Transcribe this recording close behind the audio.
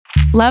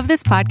Love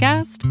this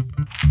podcast?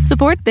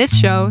 Support this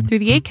show through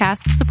the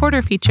Acast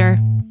supporter feature.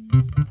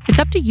 It's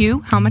up to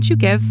you how much you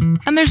give,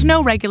 and there's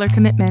no regular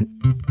commitment.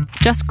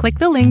 Just click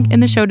the link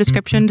in the show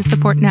description to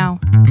support now.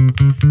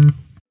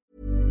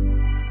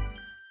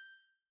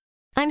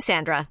 I'm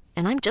Sandra,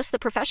 and I'm just the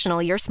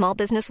professional your small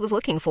business was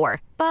looking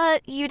for.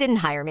 But you didn't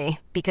hire me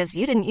because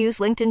you didn't use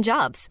LinkedIn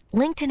Jobs.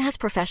 LinkedIn has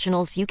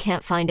professionals you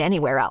can't find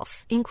anywhere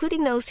else,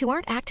 including those who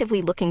aren't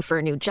actively looking for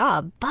a new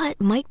job, but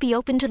might be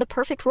open to the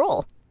perfect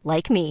role,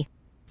 like me.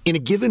 In a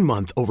given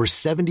month, over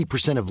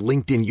 70% of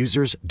LinkedIn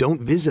users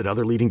don't visit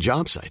other leading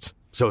job sites.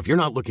 So if you're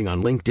not looking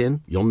on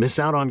LinkedIn, you'll miss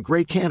out on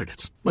great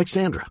candidates like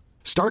Sandra.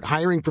 Start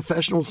hiring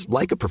professionals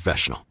like a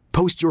professional.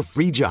 Post your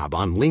free job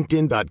on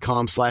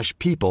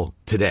linkedin.com/people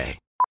today.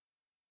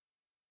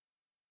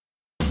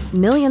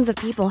 Millions of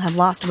people have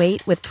lost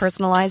weight with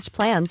personalized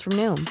plans from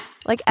Noom.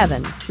 Like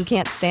Evan, who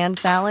can't stand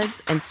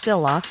salads and still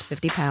lost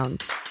 50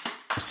 pounds.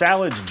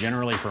 Salads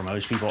generally for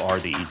most people are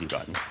the easy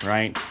button,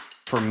 right?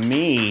 For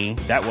me,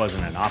 that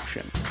wasn't an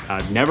option.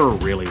 I never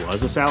really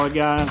was a salad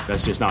guy.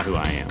 That's just not who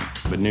I am.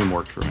 But Noom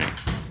worked for me.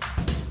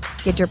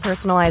 Get your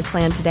personalized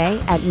plan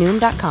today at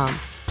Noom.com.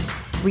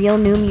 Real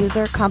Noom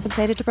user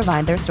compensated to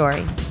provide their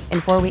story.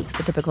 In 4 weeks,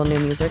 the typical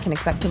Noom user can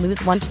expect to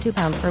lose 1 to 2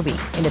 pounds per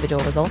week.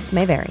 Individual results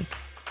may vary.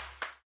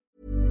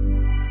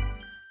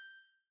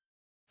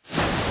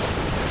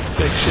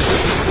 Fiction,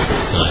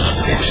 science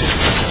fiction,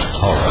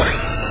 horror,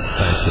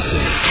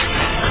 fantasy,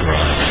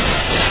 crime,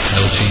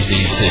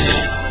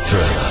 LGBT,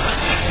 thriller.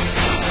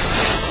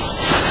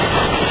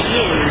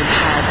 You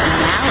have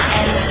now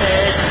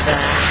entered the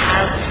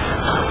House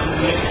of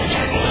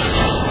Mystery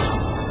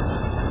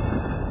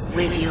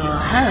with your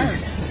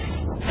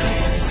hosts,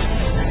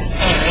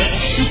 Eric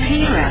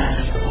Shapiro,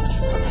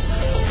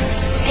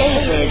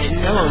 David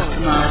North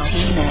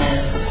Martino,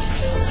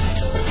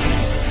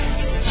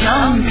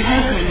 John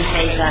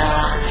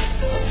Copenhaver,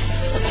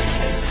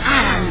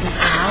 and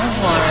Al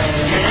Warren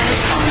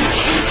on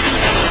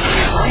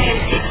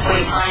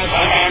 106.5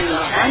 FM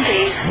Los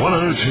Angeles,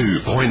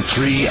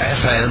 102.3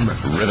 FM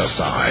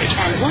Riverside,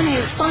 and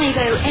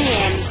 105.0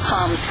 AM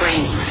Palm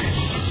Springs.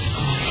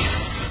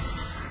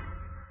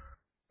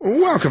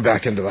 Welcome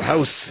back into the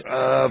House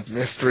of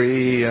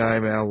Mystery.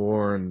 I'm Al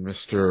Warren.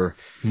 Mr.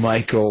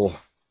 Michael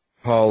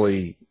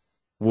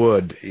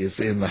Hollywood is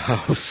in the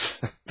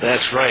house.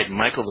 That's right,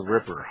 Michael the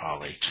Ripper,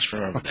 Holly. Just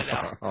remember that,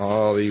 Al.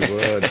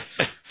 Hollywood.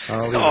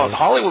 Oh,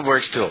 Hollywood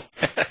works too.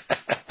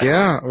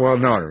 Yeah, well,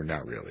 no,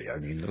 not really. I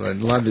mean,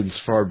 London's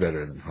far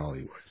better than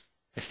Hollywood.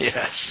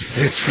 Yes.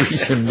 It's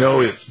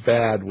it's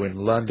bad when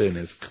London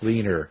is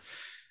cleaner.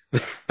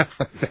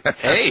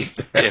 Hey,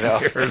 you know.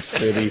 Your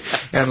city,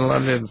 and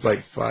London's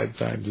like 5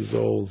 times as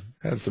old.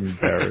 That's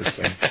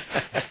embarrassing.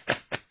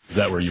 Is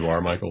that where you are,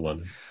 Michael,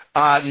 London?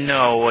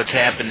 No, what's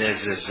happened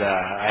is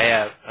I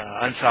have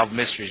Unsolved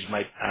Mysteries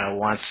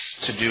wants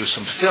to do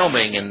some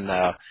filming in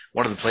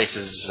one of the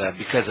places,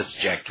 because it's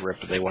Jack the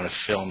Ripper, they want to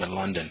film in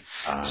London.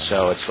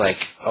 So it's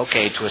like,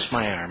 okay, twist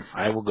my arm.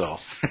 I will go.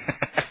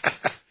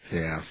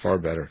 Yeah, far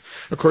better.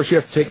 Of course, you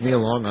have to take me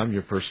along. I'm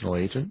your personal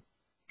agent.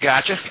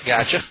 Gotcha.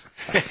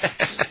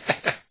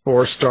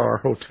 4-star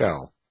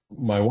hotel.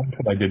 My wife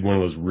and I did one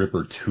of those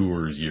Ripper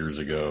tours years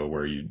ago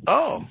where you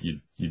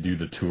do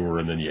the tour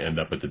and then you end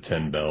up at the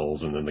 10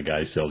 Bells and then the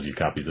guy sells you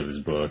copies of his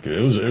book. It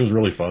was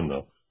really fun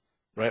though.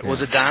 Right.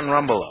 Was it Don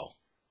Rumbelow?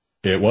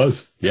 It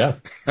was, yeah.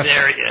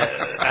 There,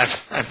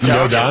 I'm you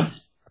know Don?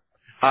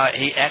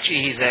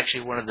 He's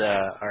actually one of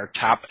our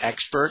top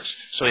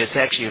experts, so it's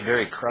actually a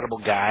very credible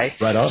guy.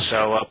 Right on.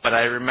 So, but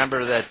I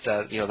remember that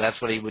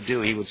that's what he would do.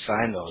 He would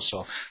sign those,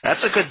 so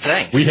that's a good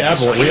thing. We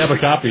have a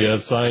copy, a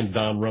signed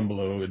Don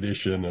Rumbelow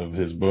edition of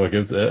his book.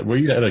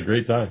 We had a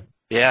great time.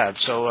 Yeah,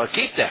 so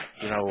keep that.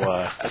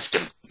 That's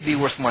gonna be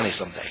worth money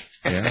someday.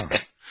 Yeah,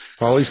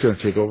 Paulie's going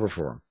to take over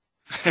for him.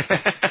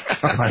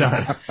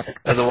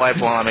 The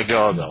wife won't let me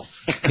go though.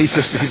 He's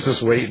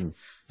just waiting.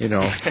 He'll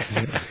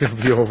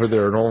be over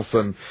there, and all of a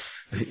sudden,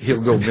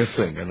 he'll go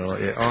missing. And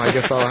I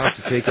guess I'll have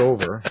to take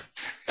over.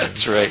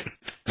 That's right.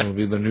 It'll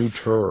be the new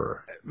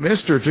tour.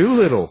 Mr.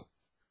 Doolittle.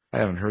 I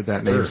haven't heard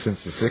that name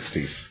since the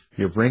 60s.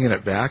 You're bringing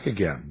it back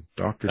again.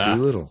 Dr.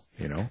 Doolittle,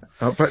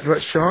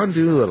 But Sean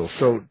Doolittle,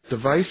 so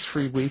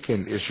Device-Free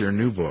Weekend is your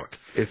new book.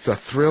 It's a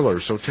thriller.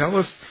 So tell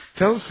us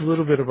a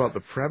little bit about the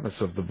premise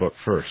of the book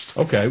first.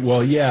 Okay,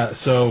 well, yeah.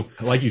 So,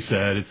 like you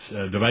said, it's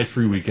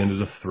Device-Free Weekend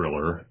is a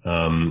thriller.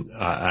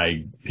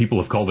 People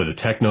have called it a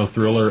techno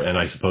thriller, and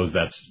I suppose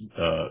that's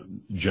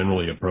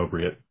generally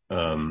appropriate.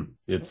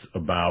 It's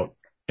about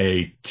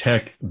a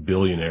tech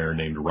billionaire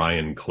named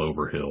Ryan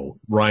Cloverhill.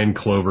 Ryan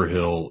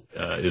Cloverhill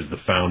is the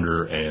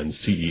founder and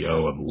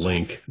CEO of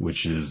Link,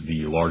 which is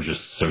the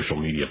largest social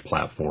media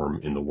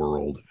platform in the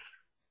world.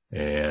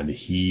 And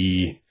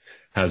he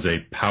has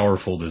a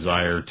powerful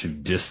desire to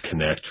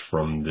disconnect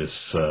from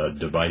this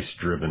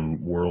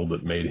device-driven world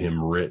that made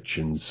him rich.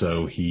 And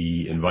so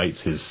he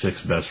invites his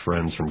 6 best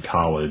friends from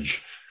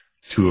college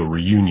to a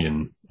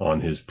reunion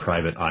on his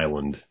private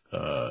island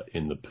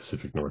in the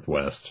Pacific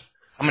Northwest.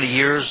 How many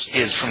years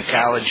is from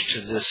college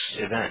to this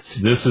event?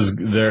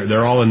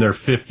 They're all in their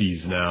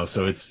 50s now,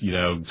 so it's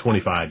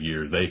 25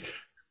 years.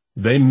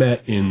 They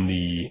met in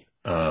the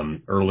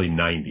early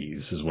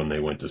 90s is when they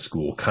went to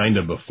school, kind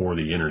of before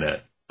the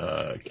internet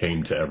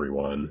came to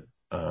everyone.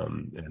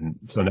 And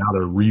so now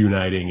they're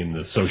reuniting in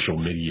the social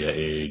media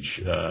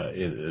age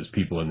as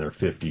people in their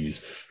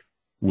 50s,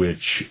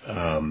 which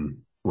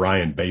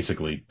Ryan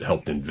basically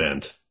helped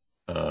invent.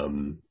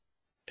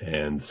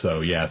 And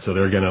so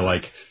they're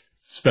gonna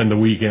spend the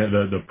weekend.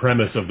 The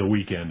premise of the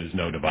weekend is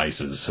no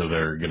devices, so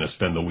they're gonna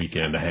spend the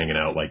weekend hanging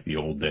out like the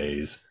old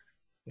days.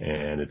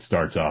 And it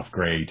starts off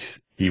great.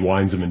 He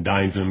wines them and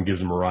dines them,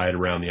 gives them a ride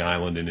around the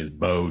island in his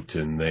boat,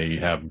 and they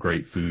have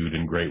great food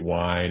and great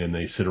wine, and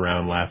they sit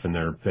around laughing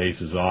their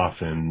faces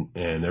off, and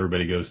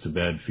everybody goes to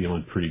bed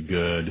feeling pretty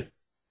good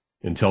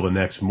until the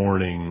next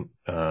morning.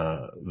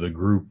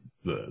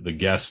 The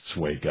guests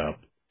wake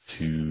up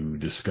to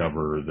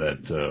discover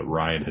that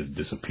Ryan has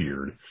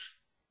disappeared,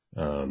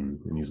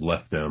 and he's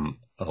left them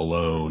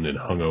alone and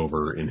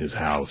hungover in his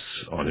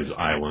house on his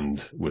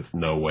island with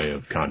no way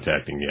of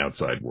contacting the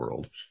outside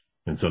world.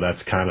 And so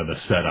that's kind of the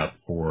setup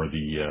for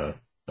the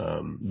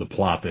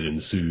plot that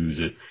ensues.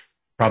 It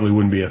probably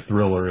wouldn't be a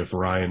thriller if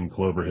Ryan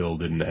Cloverhill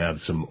didn't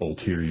have some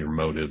ulterior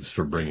motives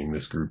for bringing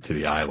this group to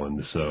the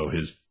island. So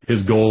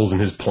his goals and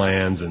his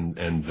plans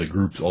and the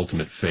group's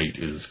ultimate fate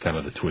is kind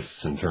of the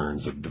twists and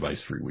turns of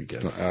Device Free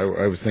Weekend.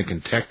 I was thinking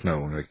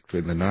techno, like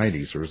in the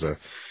 90s. There was a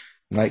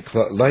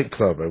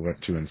nightclub I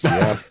went to in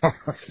Seattle.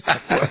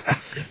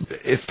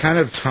 It's kind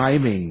of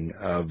timing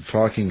of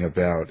talking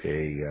about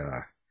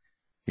a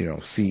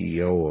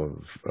CEO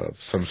of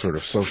some sort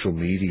of social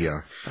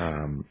media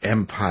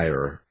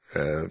empire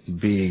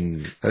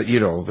being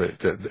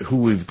who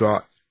we've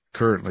got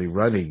currently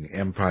running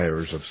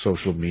empires of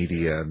social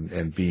media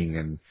and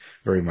being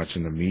very much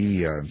in the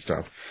media and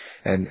stuff.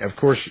 And of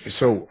course,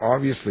 so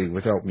obviously,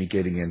 without me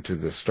getting into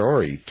the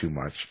story too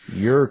much,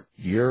 your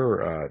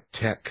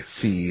tech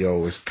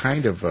CEO is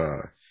kind of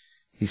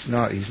he's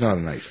not a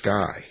nice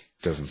guy.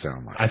 Doesn't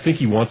sound like. I think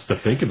he wants to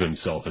think of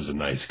himself as a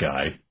nice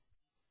guy,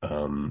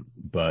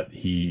 but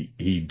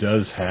he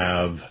does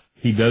have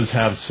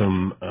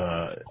some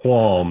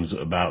qualms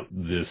about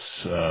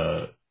this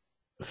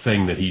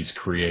thing that he's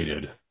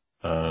created,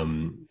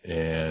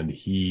 and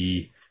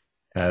he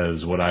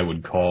has what I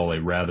would call a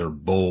rather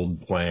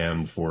bold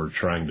plan for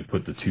trying to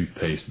put the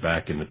toothpaste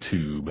back in the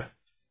tube.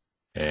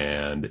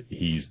 And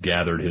he's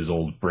gathered his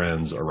old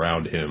friends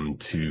around him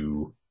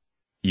to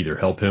either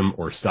help him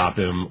or stop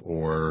him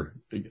or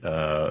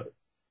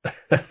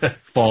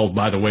fall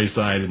by the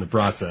wayside in the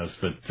process.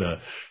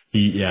 But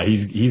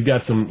he's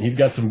got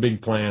some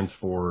big plans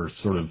for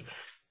sort of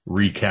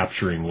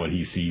recapturing what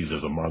he sees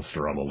as a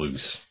monster on the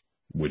loose,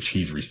 which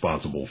he's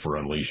responsible for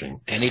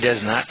unleashing. And he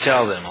does not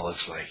tell them, it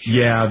looks like.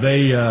 Yeah,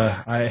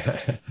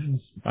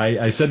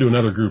 I said to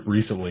another group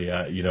recently,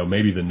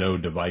 maybe the no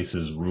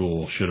devices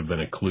rule should have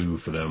been a clue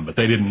for them, but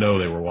they didn't know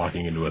they were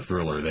walking into a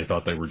thriller. They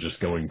thought they were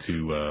just going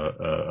to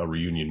a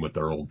reunion with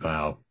their old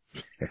pal.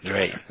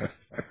 Right.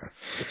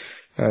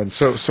 And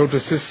so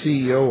does this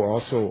CEO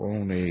also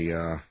own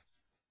a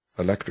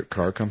electric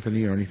car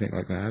company or anything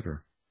like that,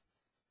 or?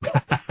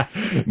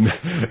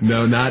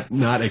 No,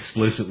 not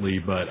explicitly,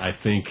 but I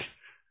think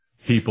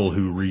people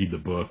who read the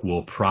book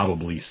will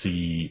probably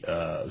see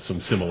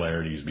some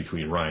similarities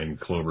between Ryan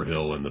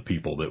Cloverhill and the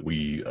people that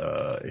we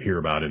hear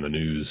about in the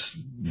news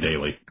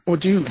daily. Well,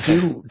 do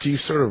you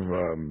sort of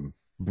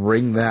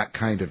bring that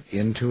kind of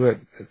into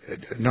it?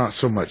 Not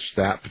so much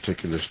that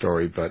particular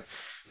story, but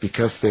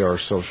because they are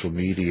social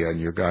media and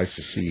your guy's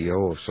the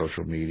CEO of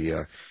social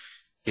media,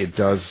 it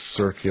does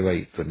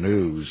circulate the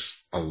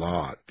news a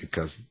lot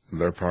because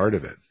they're part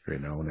of it,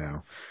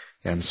 now.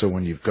 And so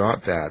when you've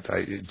got that,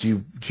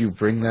 do you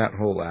bring that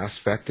whole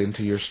aspect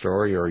into your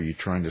story, or are you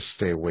trying to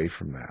stay away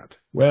from that?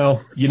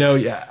 Well,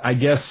 I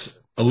guess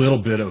a little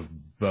bit of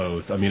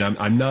both. I mean,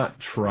 I'm not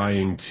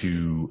trying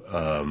to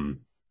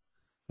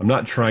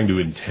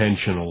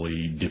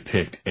intentionally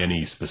depict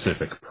any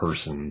specific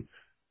person,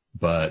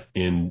 but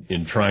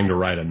in trying to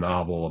write a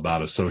novel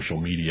about a social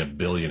media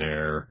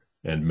billionaire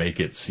and make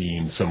it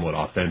seem somewhat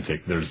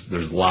authentic,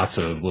 there's lots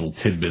of little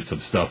tidbits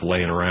of stuff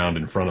laying around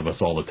in front of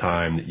us all the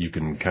time that you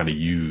can kind of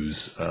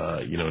use,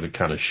 to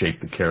kind of shape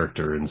the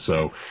character. And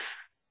so,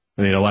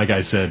 like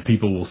I said,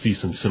 people will see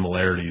some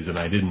similarities, and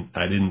I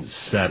didn't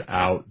set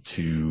out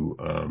to,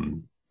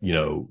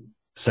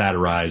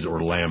 satirize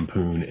or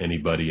lampoon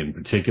anybody in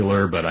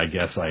particular, but I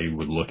guess I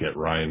would look at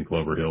Ryan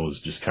Cloverhill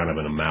as just kind of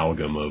an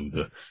amalgam of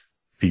the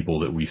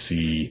people that we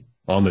see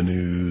on the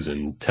news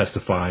and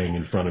testifying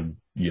in front of,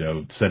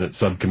 Senate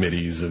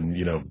subcommittees and,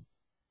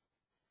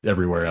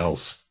 everywhere to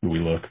we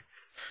look.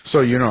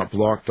 So you're not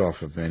blocked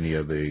off of any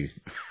of the...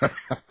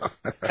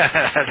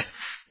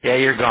 Yeah,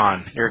 you're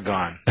gone. You're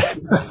gone.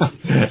 Not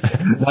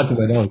that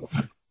I don't.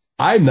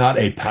 I'm not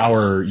a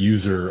power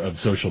user of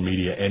social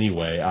media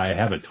anyway. I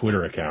have a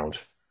Twitter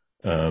account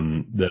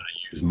that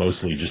I use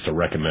mostly just to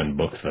recommend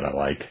books that I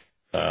like.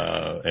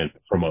 and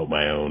promote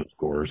my own, of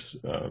course.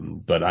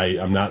 But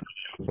I'm not.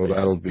 Well,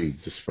 that'll be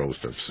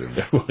disposed of soon.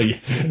 Well,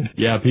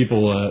 yeah,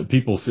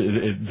 people say,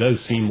 it does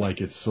seem like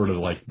it's sort of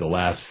like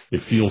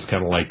it feels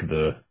kind of like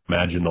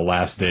imagine the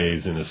last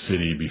days in a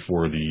city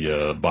before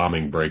the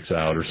bombing breaks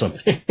out or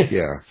something.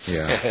 Yeah.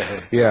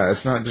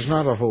 There's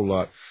not a whole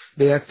lot.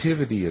 The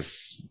activity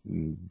has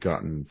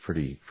gotten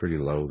pretty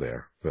low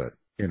there, but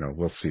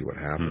we'll see what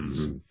happens.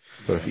 Mm-hmm.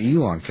 But if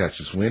Elon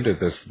catches wind of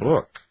this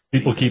book,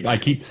 I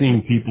keep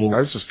seeing people.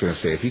 I was just going to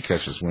say, if he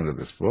catches wind of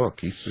this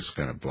book, he's just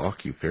going to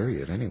block you,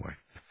 period, anyway.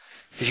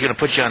 He's going to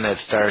put you on that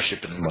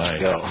starship and let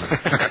you go.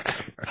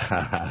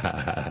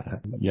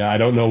 Yeah, I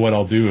don't know what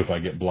I'll do if I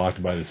get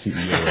blocked by the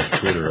CEO of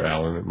Twitter,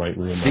 Alan. It might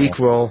ruin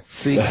Sequel.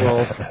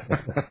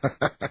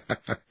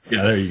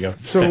 Yeah, there you go.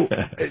 So,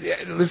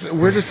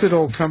 listen, where does it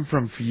all come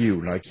from for you?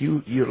 Like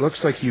it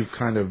looks like you've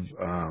kind of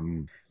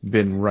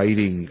been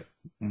writing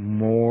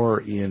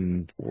more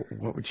in,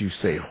 what would you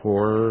say,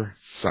 horror,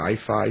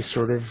 sci-fi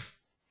sort of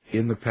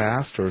in the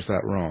past, or is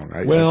that wrong?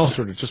 Well,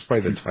 sort of just by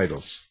the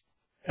titles.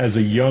 As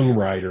a young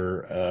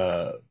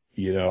writer,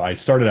 I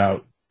started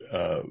out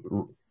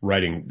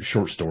writing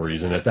short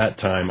stories, and at that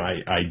time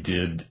I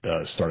did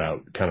start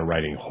out kind of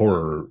writing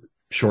horror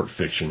short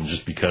fiction,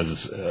 just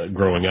because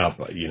growing up,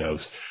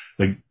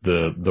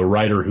 the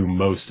writer who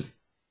most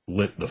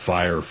lit the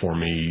fire for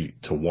me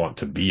to want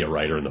to be a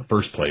writer in the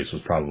first place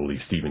was probably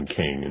Stephen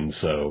King, and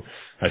so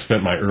I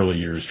spent my early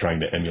years trying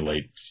to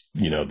emulate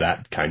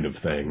that kind of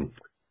thing.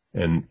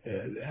 And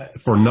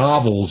for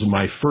novels,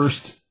 my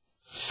first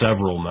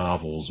several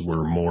novels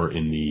were more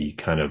in the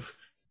kind of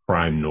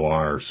crime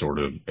noir sort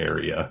of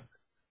area.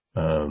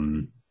 I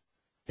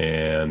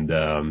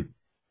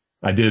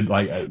did,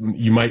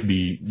 you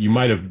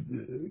might have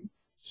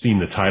seen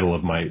the title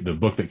of the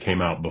book that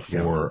came out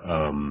before,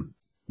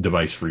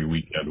 Device Free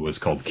Weekend, was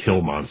called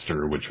Kill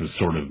Monster, which was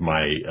sort of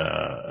my,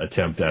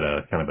 attempt at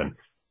a kind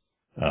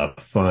of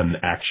fun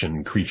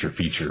action creature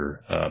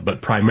feature.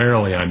 But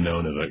primarily I'm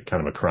known as a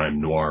kind of a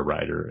crime noir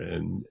writer.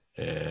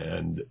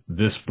 And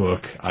this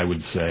book, I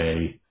would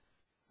say,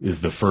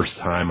 is the first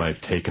time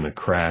I've taken a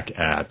crack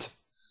at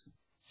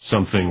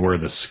something where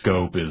the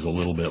scope is a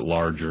little bit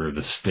larger.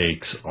 The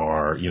stakes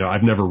are,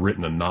 I've never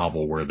written a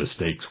novel where the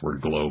stakes were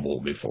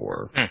global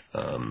before.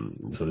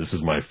 So this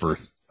is my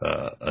first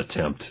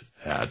attempt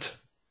at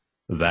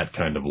that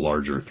kind of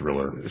larger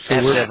thriller. That's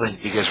definitely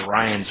because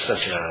Ryan's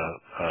such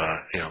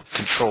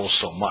controls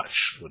so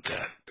much with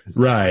that.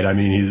 Right. I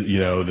mean, he's,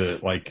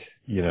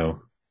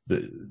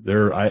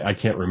 I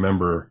can't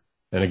remember.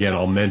 And again,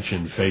 I'll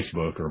mention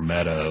Facebook or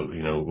Meta,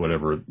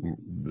 whatever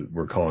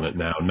we're calling it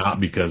now, not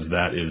because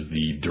that is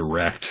the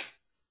direct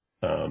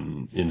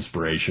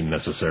inspiration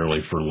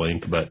necessarily for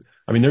Link, but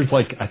I mean, I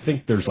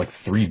think there's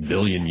 3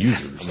 billion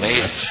users.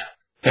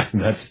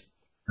 Amazing.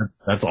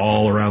 That's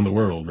all around the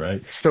world,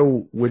 right?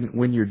 So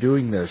when you're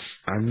doing this,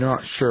 I'm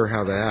not sure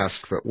how to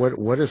ask, but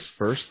what is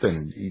first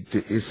then?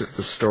 Is it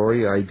the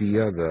story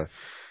idea,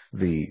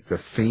 the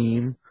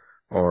theme,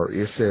 or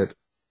is it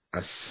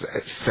a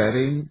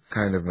setting,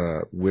 kind of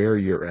where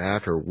you're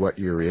at or what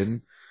you're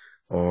in,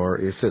 or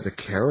is it a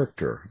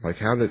character? Like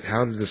how did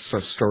this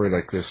story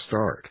like this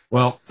start?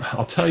 Well,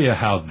 I'll tell you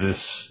how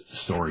this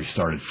story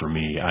started for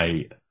me.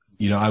 I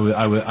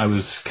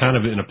was kind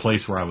of in a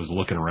place where I was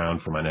looking around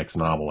for my next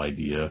novel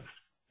idea,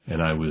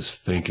 and I was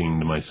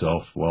thinking to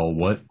myself, well,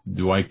 what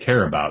do I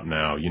care about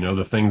now?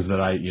 The things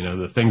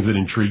that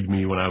intrigued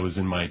me when I was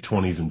in my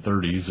 20s and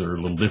 30s are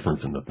a little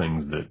different than the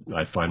things that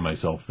I find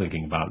myself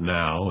thinking about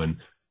now. And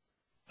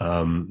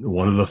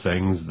one of the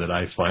things that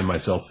I find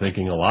myself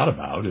thinking a lot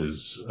about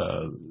is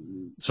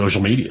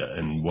social media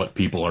and what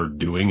people are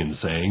doing and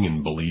saying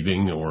and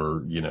believing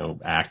or,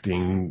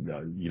 acting,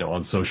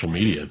 on social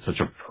media. It's such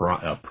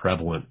a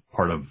prevalent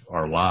part of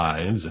our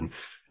lives. And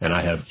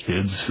I have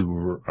kids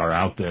who are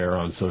out there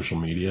on social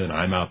media, and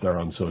I'm out there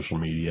on social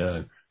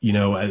media.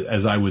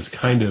 As I was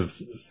kind of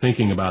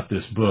thinking about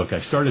this book, I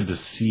started to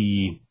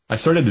see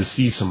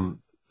some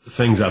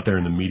things out there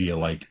in the media.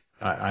 Like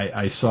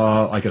I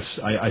saw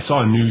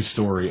a news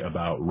story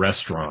about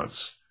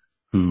restaurants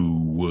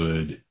who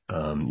would,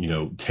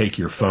 take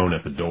your phone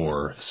at the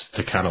door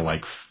to kind of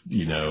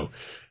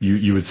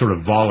you would sort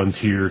of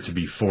volunteer to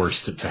be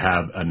forced to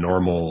have a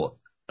normal,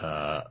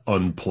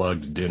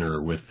 unplugged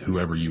dinner with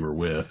whoever you were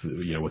with,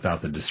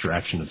 without the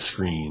distraction of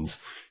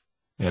screens.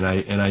 And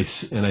I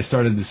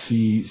started to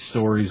see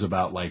stories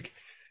about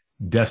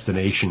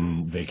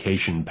destination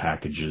vacation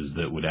packages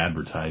that would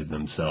advertise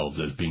themselves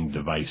as being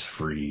device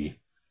free.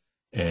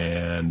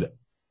 And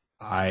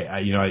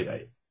I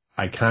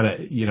kind of,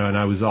 and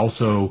I was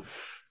also,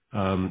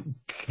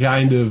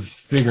 kind of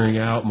figuring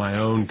out my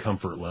own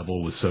comfort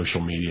level with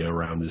social media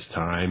around this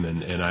time.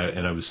 And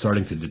I was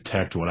starting to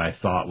detect what I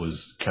thought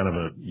was kind of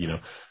a,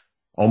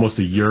 almost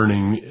a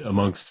yearning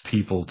amongst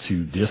people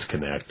to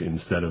disconnect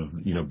instead of,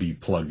 be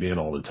plugged in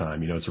all the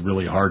time. It's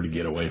really hard to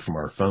get away from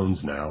our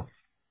phones now.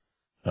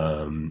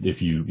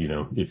 If you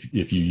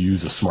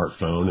use a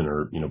smartphone and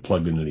are,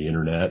 plugged into the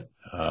internet,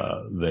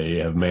 They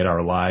have made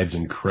our lives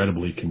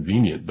incredibly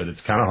convenient, but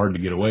it's kind of hard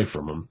to get away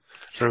from them.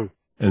 True.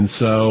 And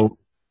so,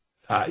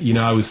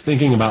 I was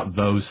thinking about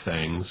those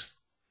things.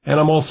 And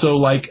I'm also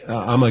like,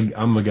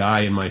 I'm a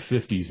guy in my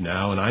 50s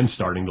now, and I'm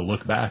starting to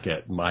look back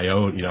at my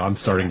own, I'm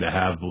starting to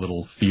have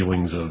little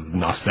feelings of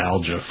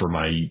nostalgia for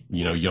my,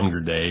 younger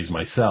days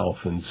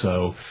myself. And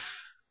so,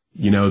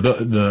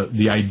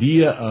 the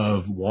idea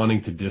of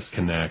wanting to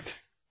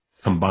disconnect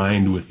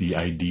combined with the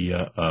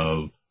idea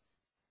of,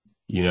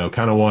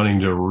 kind of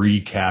wanting to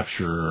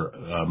recapture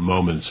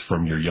moments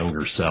from your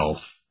younger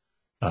self,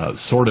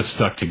 sort of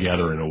stuck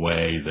together in a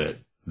way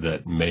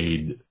that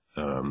made,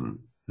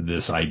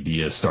 this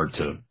idea start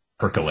to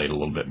percolate a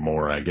little bit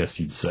more, I guess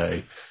you'd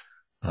say.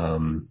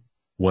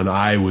 When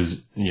I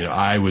was,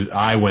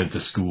 I went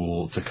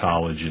to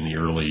college in the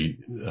early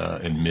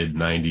and mid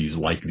 90s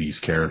like these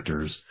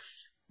characters.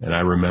 And I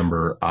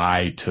remember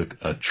I took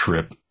a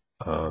trip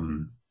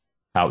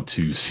out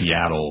to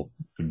Seattle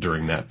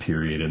during that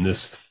period. And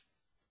this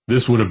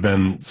would have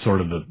been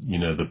sort of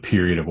the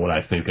period of what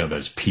I think of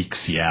as peak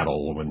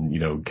Seattle, when,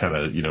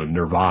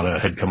 Nirvana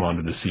had come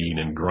onto the scene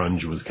and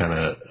grunge was kind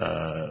of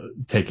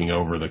taking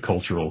over the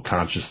cultural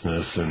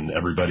consciousness, and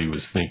everybody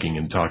was thinking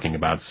and talking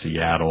about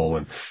Seattle.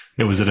 And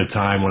it was at a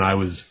time when I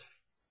was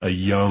a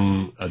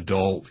young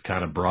adult,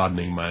 kind of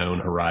broadening my own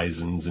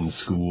horizons in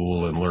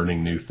school and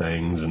learning new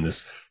things. And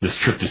this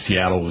trip to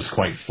Seattle was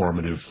quite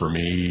formative for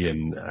me.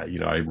 And,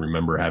 I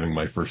remember having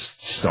my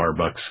first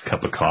Starbucks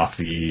cup of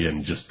coffee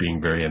and just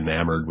being very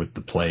enamored with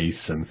the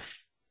place. And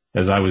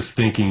as I was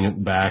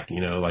thinking back,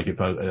 if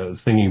I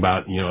was thinking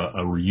about,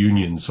 a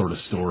reunion sort of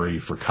story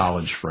for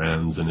college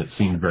friends, and it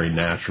seemed very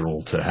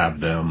natural to have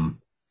them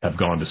have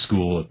gone to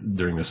school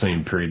during the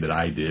same period that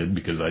I did,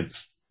 because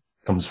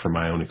comes from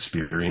my own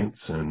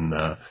experience. And,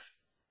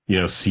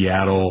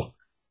 Seattle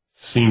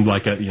seemed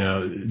like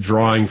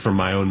drawing from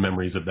my own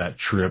memories of that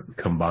trip,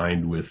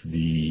 combined with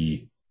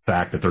the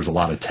fact that there's a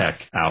lot of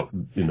tech out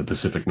in the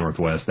Pacific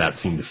Northwest, that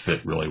seemed to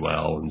fit really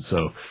well. And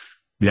so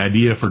the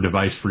idea for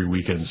Device Free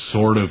Weekend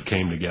sort of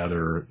came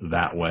together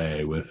that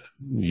way, with,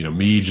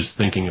 me just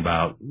thinking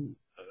about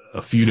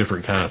a few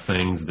different kind of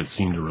things that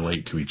seemed to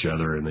relate to each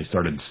other, and they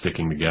started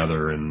sticking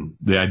together, and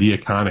the idea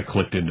kind of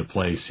clicked into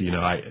place.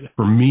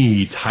 For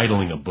me,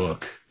 titling a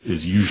book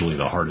is usually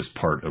the hardest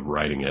part of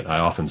writing it. I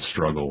often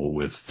struggle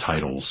with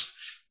titles,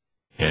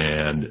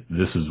 and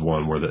this is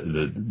one where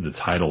the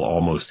title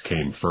almost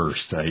came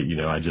first. I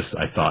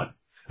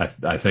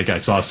think I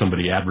saw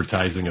somebody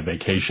advertising a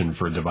vacation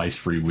for a Device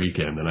Free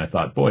Weekend, and I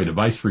thought, boy,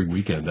 Device Free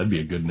Weekend, that'd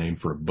be a good name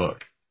for a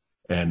book.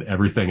 And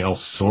everything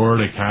else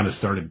sort of kind of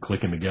started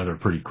clicking together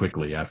pretty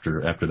quickly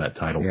after that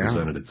title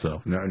presented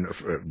itself. No,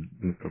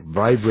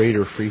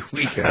 Vibrator Free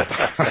Weekend.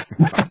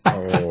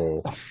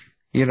 Oh,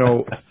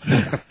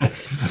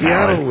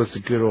 Seattle was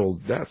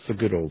that's a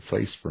good old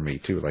place for me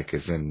too. Like,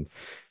 as in,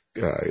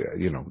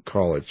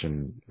 college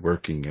and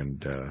working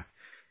and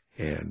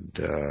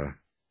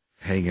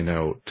hanging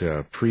out,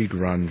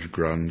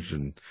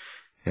 grunge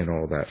and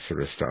all that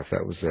sort of stuff.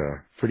 That was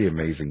a pretty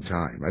amazing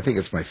time. I think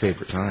it's my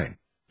favorite time.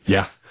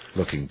 Yeah.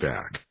 Looking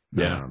back.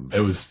 Yeah. It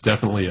was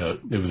definitely a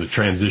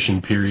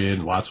transition period.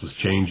 Lots was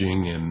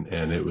changing,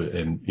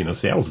 and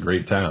Seattle's a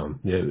great town.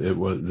 It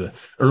was the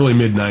early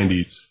mid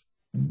 90s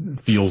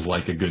feels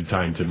like a good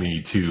time to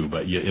me too,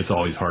 but it's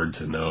always hard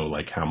to know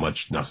like how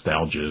much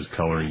nostalgia is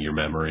coloring your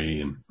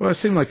memory. And well, it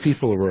seemed like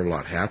people were a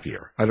lot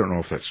happier. I don't know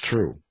if that's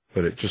true,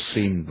 but it just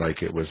seemed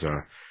like it was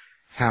a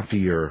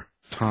happier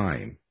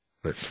time,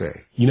 let's say.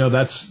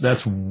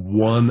 That's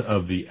one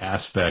of the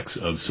aspects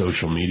of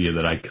social media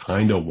that I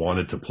kind of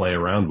wanted to play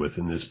around with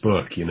in this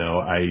book.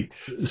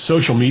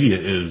 Social media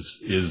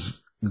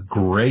is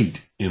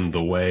great in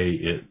the way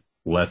it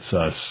lets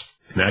us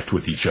connect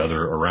with each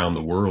other around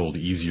the world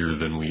easier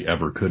than we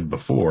ever could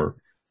before.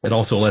 It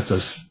also lets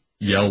us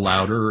yell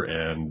louder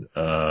and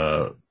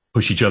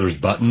push each other's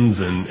buttons,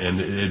 and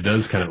it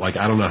does kind of, like,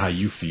 I don't know how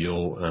you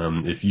feel.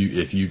 If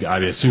you I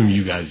assume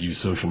you guys use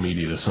social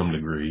media to some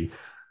degree.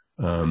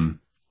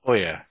 Oh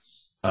yeah.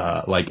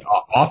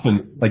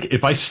 Often,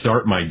 if I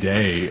start my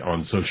day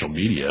on social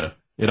media,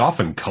 it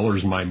often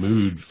colors my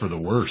mood for the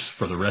worse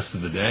for the rest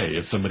of the day.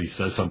 If somebody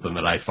says something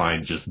that I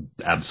find just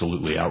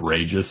absolutely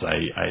outrageous,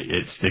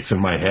 it sticks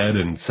in my head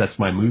and sets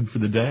my mood for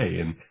the day.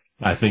 And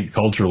I think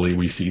culturally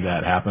we see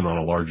that happen on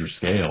a larger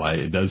scale.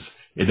 It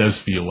does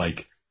feel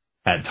like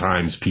at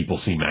times people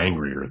seem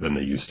angrier than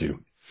they used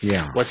to.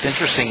 Yeah. What's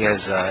interesting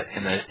is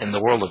in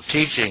the world of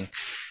teaching,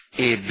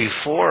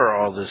 before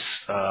all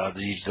this,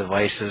 these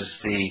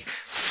devices, the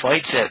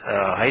fights at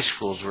high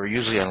schools were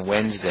usually on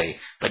Wednesday,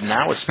 but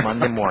now it's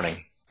Monday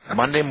morning.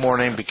 Monday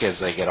morning, because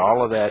they get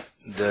all of the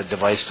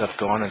device stuff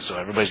going, and so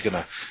everybody's going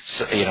to,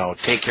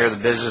 take care of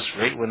the business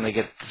right when they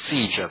get to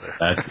see each other.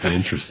 That's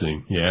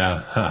interesting.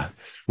 Yeah. Huh.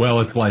 Well,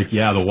 it's like,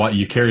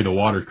 you carry the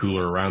water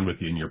cooler around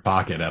with you in your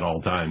pocket at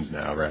all times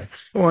now, right?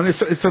 Well, and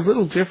it's a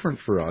little different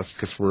for us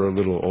because we're a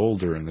little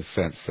older in the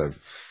sense of,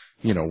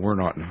 we're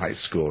not in high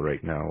school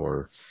right now,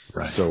 or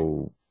right.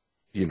 So,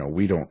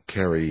 we don't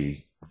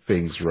carry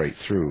things right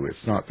through.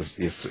 It's not this.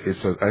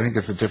 I think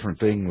it's a different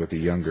thing with the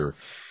younger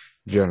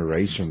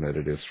generation that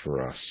it is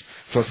for us.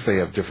 Plus, they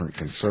have different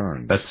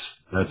concerns.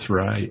 That's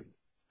right.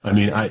 I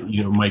mean,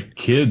 my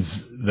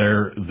kids,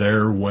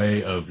 their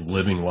way of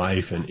living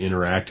life and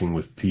interacting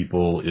with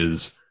people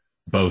is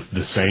both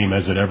the same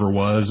as it ever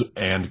was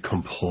and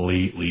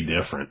completely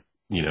different.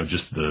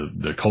 Just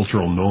the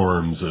cultural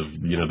norms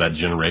of, that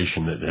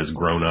generation that has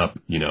grown up,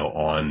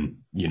 on,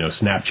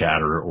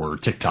 Snapchat or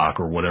TikTok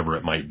or whatever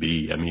it might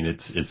be. I mean,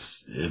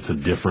 it's a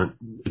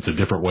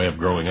different way of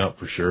growing up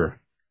for sure.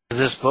 Does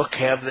this book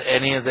have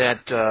any of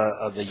that,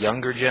 of the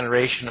younger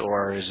generation,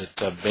 or is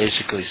it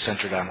basically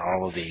centered on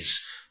all of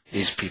these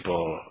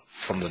people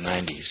from the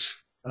 90s?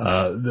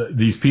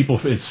 These people,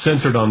 it's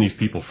centered on these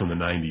people from the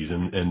 90s,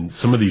 and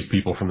some of these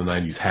people from the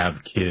 90s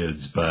have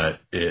kids,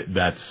 but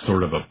that's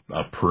sort of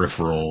a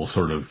peripheral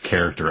sort of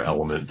character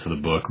element to the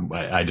book.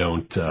 I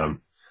don't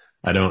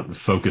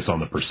focus on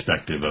the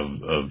perspective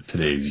of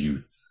today's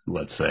youth,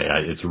 let's say.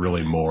 It's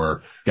really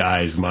more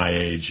guys my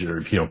age,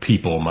 or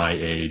people my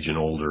age and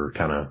older,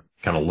 kind of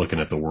looking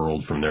at the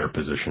world from their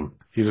position.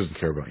 He doesn't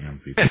care about young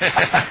people.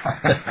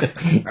 That's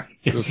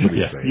what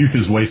he's saying. Youth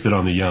is wasted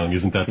on the young,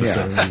 isn't that the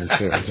saying? It's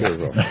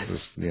terrible.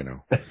 Just,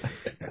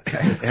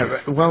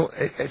 Well,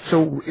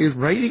 so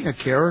writing a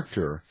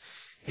character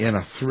in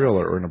a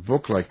thriller or in a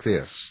book like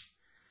this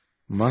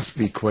must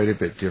be quite a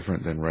bit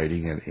different than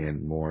writing it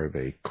in more of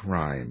a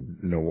crime,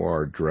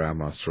 noir,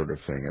 drama sort of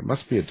thing. It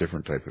must be a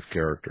different type of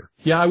character.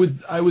 Yeah,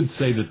 I would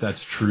say that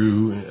that's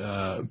true,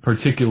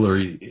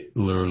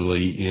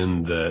 particularly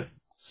in the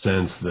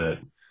sense that,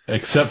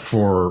 except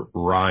for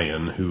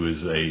Ryan, who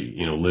is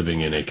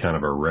living in a kind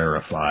of a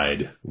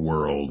rarefied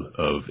world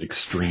of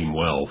extreme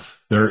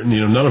wealth,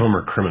 none of them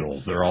are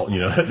criminals. They're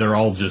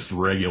all just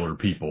regular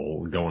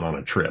people going on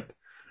a trip.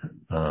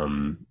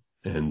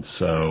 And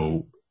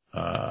so,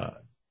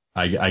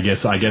 I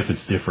guess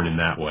it's different in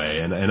that way.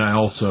 And I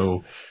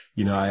also,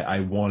 I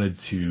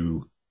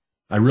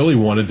really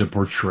wanted to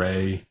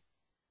portray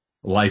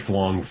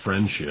lifelong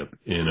friendship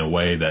in a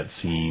way that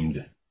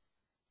seemed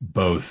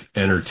both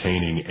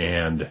entertaining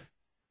and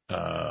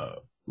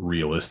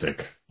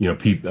realistic.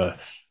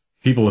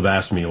 People have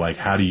asked me, like,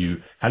 how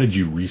did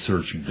you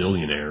research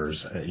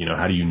billionaires?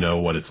 How do you know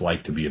what it's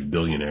like to be a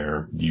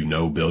billionaire? Do you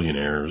know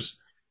billionaires?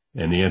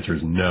 And the answer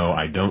is no,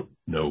 I don't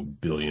know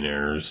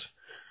billionaires.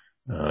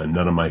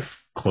 None of my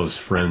close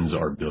friends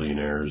are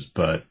billionaires,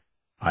 but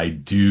I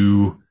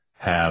do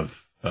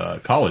have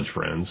college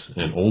friends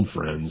and old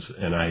friends.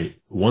 And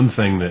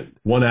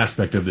one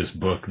aspect of this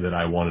book that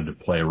I wanted to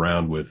play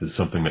around with is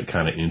something that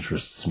kind of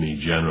interests me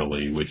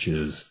generally, which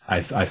is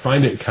I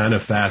find it kind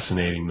of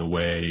fascinating the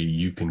way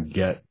you can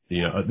get,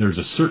 there's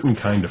a certain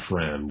kind of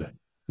friend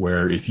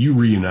where if you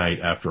reunite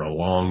after a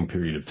long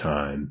period of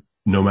time,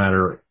 no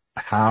matter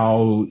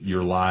how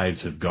your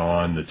lives have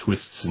gone, the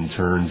twists and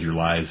turns your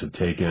lives have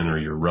taken, or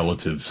your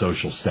relative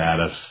social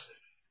status,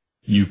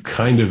 you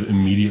kind of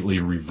immediately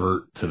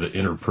revert to the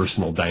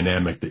interpersonal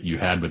dynamic that you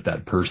had with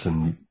that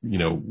person,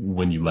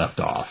 when you left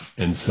off.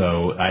 And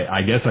so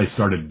I guess I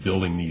started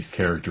building these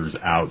characters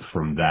out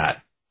from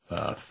that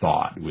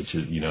thought, which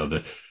is,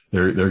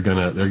 they're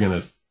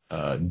gonna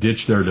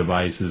ditch their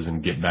devices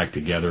and get back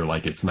together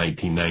like it's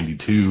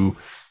 1992,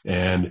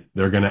 and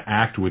they're gonna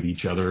act with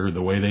each other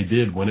the way they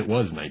did when it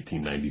was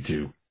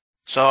 1992.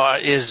 So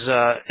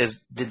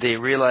did they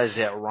realize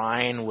that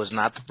Ryan was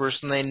not the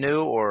person they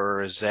knew,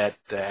 or is that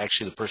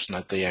actually the person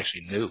that they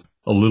actually knew?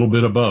 A little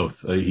bit of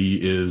both. He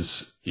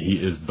is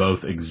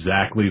both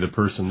exactly the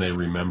person they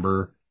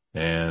remember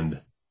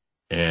and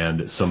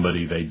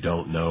somebody they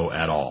don't know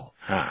at all.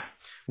 Huh.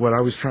 What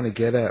I was trying to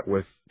get at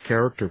with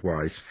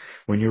character-wise,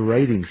 when you're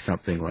writing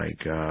something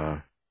like,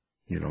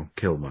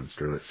 Kill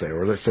Monster, let's say,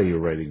 or let's say you're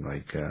writing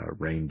like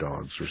Rain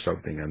Dogs or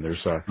something, and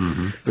there's a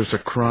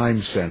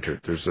crime center.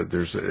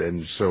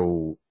 And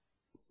so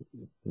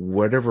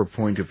whatever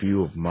point of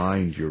view of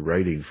mind you're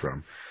writing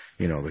from,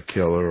 the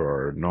killer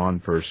or a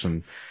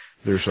non-person,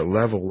 there's a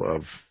level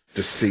of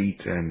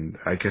deceit, and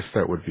I guess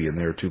that would be in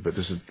there too. But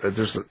there's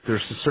a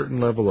certain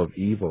level of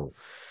evil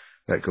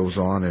that goes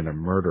on in a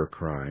murder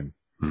crime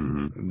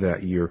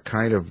that you're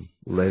kind of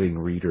letting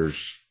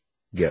readers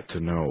get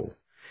to know.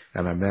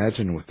 And I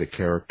imagine with the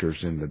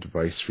characters in the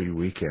Device-Free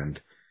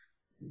Weekend,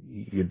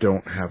 you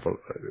don't have,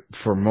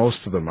 for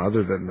most of them,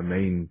 other than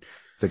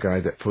the guy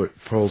that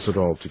pulls it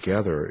all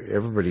together,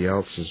 everybody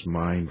else's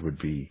mind would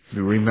be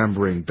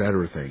remembering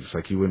better things.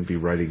 Like you wouldn't be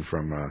writing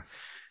from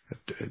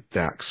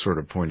Dak's sort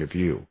of point of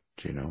view,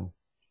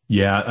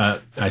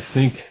 Yeah, I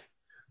think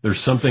there's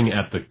something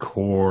at the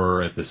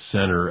core, at the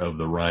center of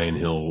the Ryan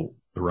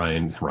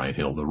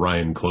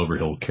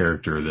Cloverhill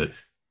character that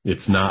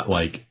it's not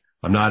like,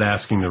 I'm not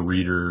asking the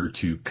reader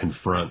to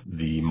confront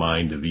the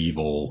mind of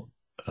evil,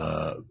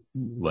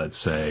 let's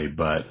say,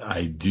 but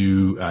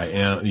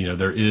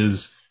there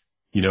is,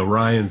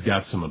 Ryan's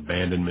got some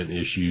abandonment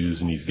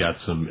issues and he's got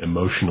some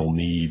emotional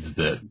needs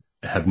that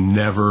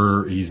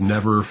he's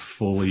never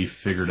fully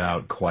figured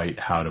out quite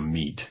how to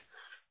meet.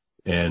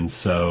 And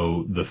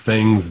so the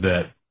things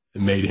that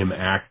made him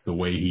act the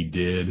way he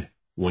did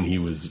when he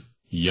was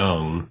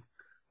young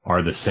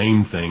are the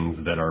same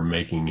things that are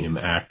making him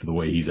act the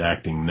way he's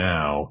acting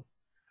now.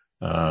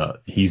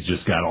 He's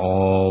just got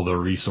all the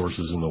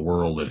resources in the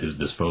world at his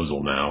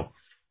disposal now.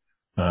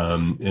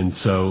 And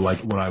so,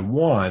 like, what I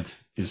want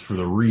is for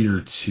the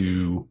reader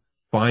to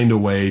find a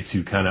way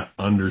to kind of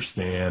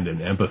understand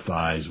and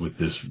empathize with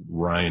this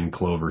Ryan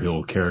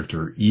Cloverhill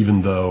character,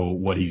 even though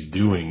what he's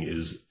doing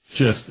is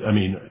just, I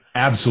mean,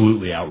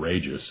 absolutely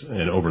outrageous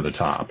and over the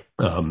top.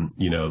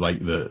 Like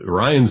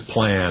Ryan's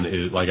plan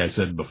is, like I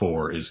said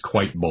before, is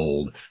quite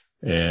bold,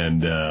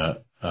 and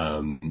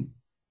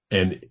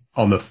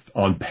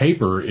on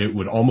paper, it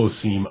would almost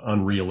seem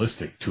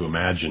unrealistic to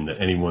imagine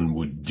that anyone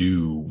would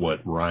do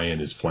what Ryan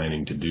is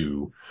planning to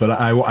do. But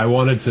I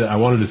wanted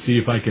to see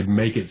if I could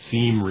make it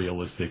seem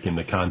realistic in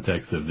the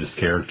context of this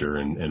character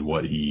and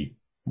what he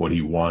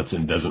wants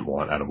and doesn't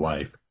want out of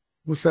life.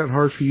 Was that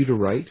hard for you to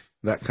write,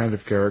 that kind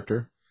of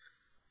character?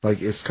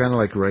 Like, it's kind of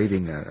like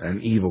writing an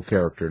evil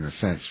character in a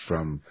sense,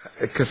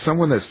 because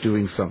someone that's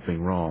doing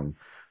something wrong,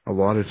 a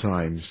lot of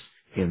times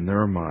in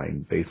their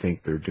mind, they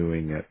think they're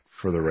doing it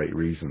for the right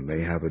reason.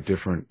 They have a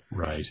different,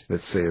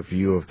 let's say, a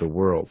view of the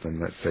world than,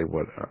 let's say,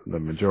 what the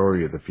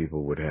majority of the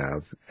people would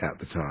have at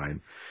the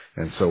time.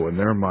 And so in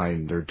their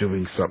mind, they're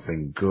doing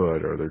something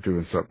good, or they're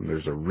doing something,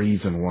 there's a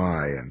reason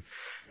why, and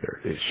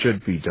it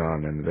should be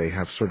done, and they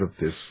have sort of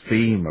this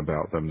theme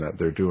about them that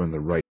they're doing the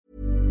right.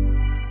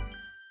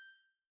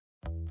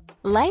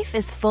 Life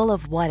is full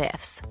of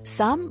what-ifs.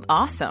 Some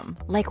awesome,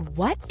 like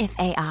what if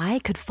AI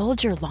could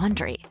fold your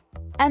laundry?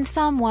 And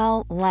some,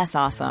 well, less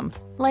awesome,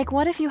 like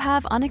what if you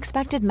have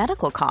unexpected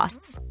medical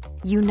costs?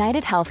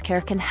 United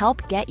Healthcare can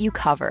help get you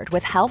covered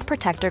with Health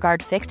Protector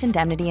Guard fixed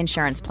indemnity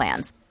insurance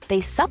plans. They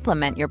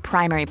supplement your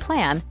primary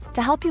plan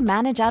to help you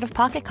manage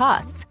out-of-pocket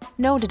costs.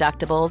 No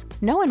deductibles,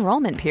 no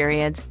enrollment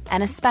periods,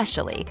 and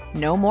especially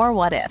no more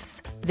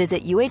what-ifs.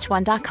 Visit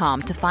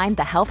uh1.com to find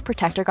the Health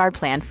Protector Guard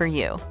plan for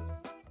you.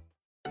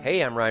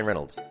 Hey, I'm Ryan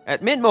Reynolds.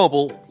 At Mint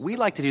Mobile, we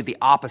like to do the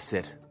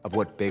opposite of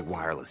what Big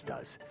Wireless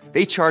does.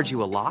 They charge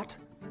you a lot,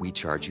 we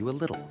charge you a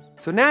little.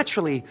 So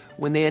naturally,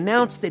 when they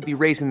announced they'd be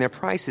raising their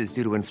prices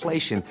due to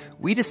inflation,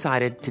 we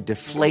decided to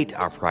deflate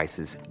our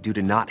prices due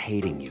to not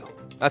hating you.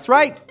 That's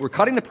right. We're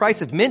cutting the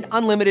price of Mint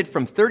Unlimited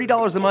from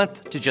 $30 a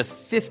month to just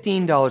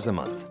 $15 a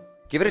month.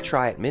 Give it a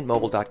try at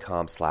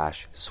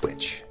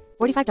mintmobile.com/switch.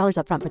 $45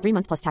 up front for 3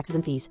 months plus taxes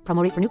and fees.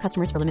 Promo rate for new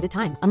customers for limited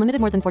time.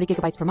 Unlimited more than 40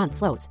 gigabytes per month.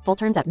 Slows full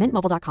terms at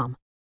mintmobile.com.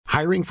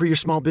 Hiring for your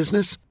small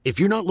business? If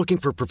you're not looking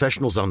for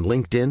professionals on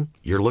LinkedIn,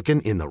 you're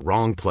looking in the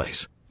wrong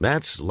place.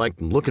 That's like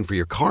looking for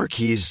your car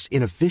keys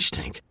in a fish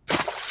tank.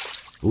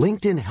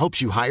 LinkedIn helps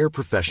you hire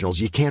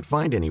professionals you can't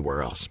find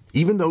anywhere else,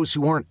 even those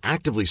who aren't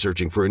actively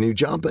searching for a new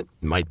job but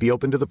might be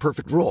open to the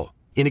perfect role.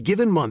 In a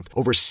given month,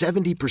 over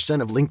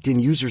 70% of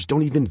LinkedIn users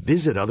don't even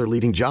visit other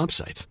leading job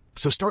sites.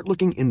 So start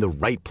looking in the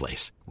right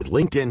place. With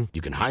LinkedIn,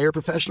 you can hire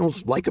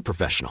professionals like a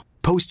professional.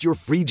 Post your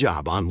free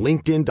job on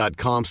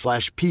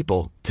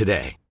linkedin.com/people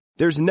today.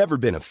 There's never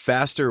been a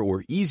faster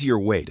or easier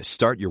way to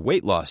start your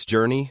weight loss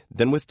journey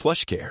than with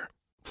PlushCare.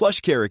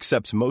 PlushCare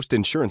accepts most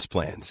insurance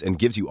plans and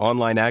gives you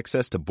online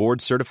access to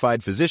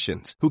board-certified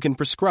physicians who can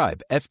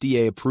prescribe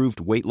FDA-approved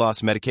weight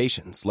loss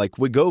medications like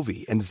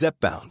Wegovy and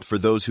Zepbound for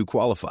those who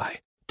qualify.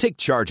 Take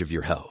charge of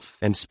your health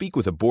and speak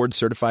with a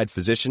board-certified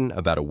physician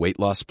about a weight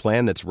loss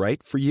plan that's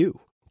right for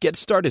you. Get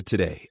started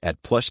today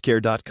at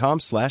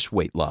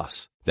plushcare.com/weight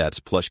loss.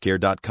 That's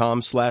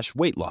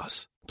plushcare.com/weight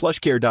loss.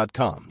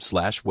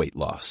 plushcare.com/weight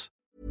loss.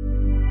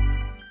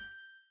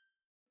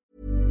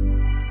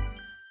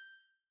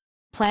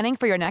 Planning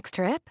for your next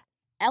trip?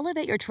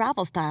 Elevate your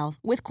travel style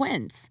with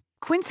Quince.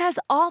 Quince has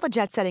all the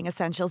jet-setting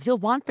essentials you'll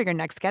want for your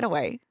next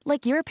getaway,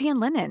 like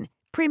European linen,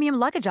 premium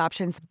luggage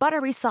options,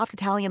 buttery soft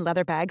Italian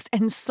leather bags,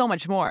 and so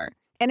much more.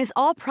 And is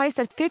all priced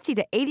at 50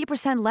 to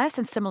 80% less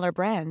than similar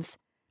brands.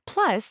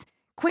 Plus,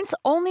 Quince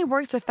only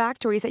works with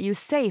factories that use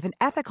safe and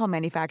ethical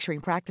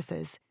manufacturing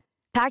practices.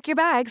 Pack your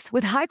bags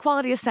with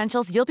high-quality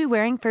essentials you'll be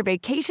wearing for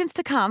vacations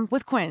to come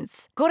with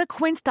Quince. Go to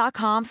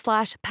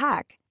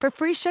quince.com/pack for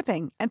free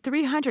shipping and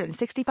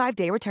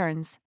 365-day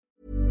returns.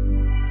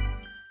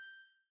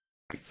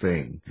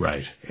 Thing.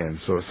 Right. And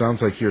so it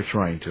sounds like you're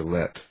trying to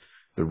let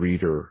the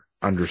reader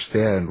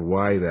understand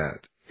why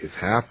that is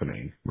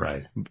happening.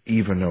 Right.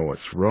 Even though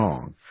it's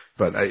wrong.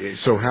 But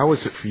so how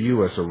is it for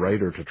you as a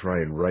writer to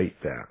try and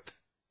write that?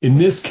 In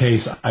this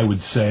case, I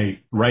would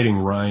say writing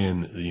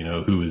Ryan,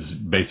 who is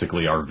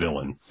basically our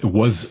villain,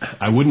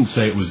 I wouldn't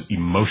say it was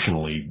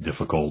emotionally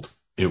difficult.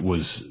 It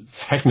was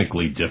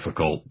technically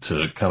difficult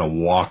to kind of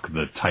walk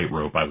the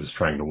tightrope I was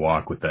trying to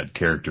walk with that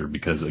character,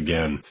 because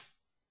again,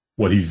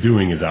 what he's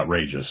doing is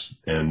outrageous,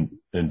 and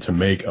to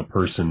make a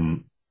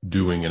person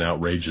doing an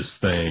outrageous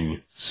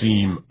thing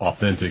seem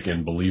authentic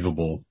and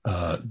believable,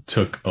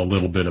 took a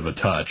little bit of a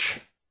touch.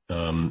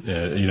 And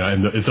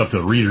it's up to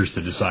the readers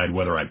to decide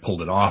whether I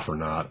pulled it off or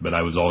not. But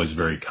I was always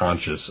very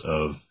conscious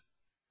of,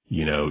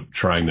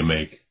 trying to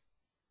make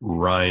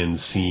Ryan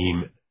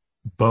seem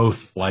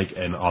both like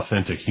an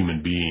authentic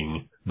human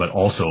being, but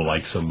also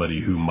like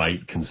somebody who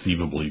might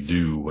conceivably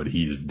do what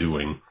he is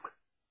doing.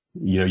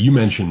 You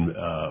mentioned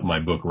my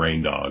book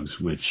Rain Dogs,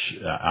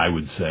 which I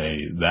would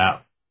say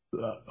that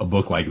a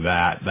book like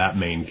that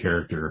main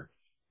character,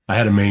 I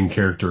had a main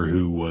character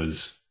who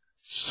was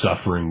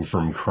suffering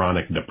from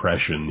chronic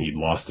depression. He'd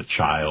lost a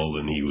child,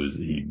 and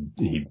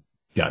he'd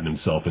gotten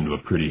himself into a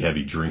pretty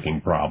heavy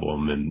drinking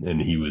problem,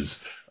 and he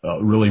was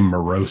really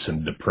morose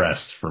and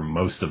depressed for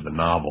most of the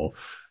novel.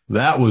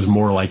 That was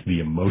more like the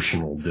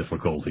emotional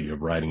difficulty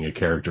of writing a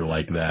character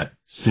like that,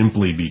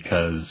 simply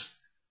because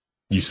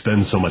you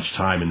spend so much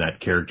time in that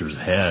character's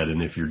head,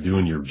 and if you're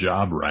doing your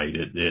job right,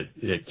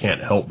 it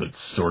can't help but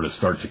sort of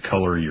start to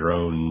color your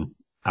own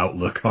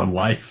outlook on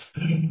life.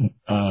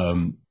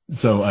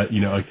 So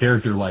a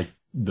character like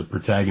the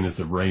protagonist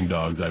of Rain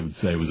Dogs, I would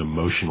say, was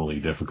emotionally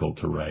difficult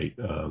to write.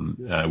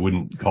 I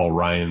wouldn't call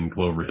Ryan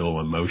Cloverhill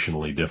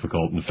emotionally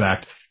difficult. In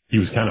fact, he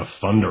was kind of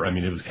fun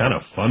it was kind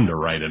of fun to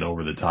write an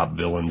over-the-top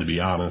villain, to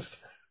be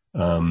honest.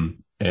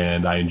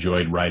 And I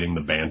enjoyed writing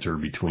the banter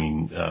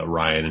between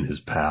Ryan and his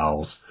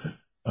pals.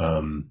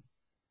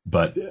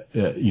 But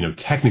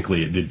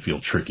technically it did feel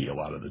tricky a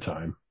lot of the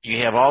time. You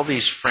have all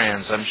these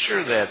friends. I'm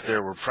sure that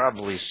there were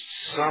probably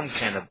some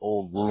kind of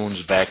old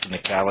wounds back in the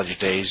college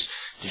days.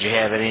 Did you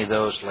have any of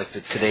those, like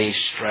today's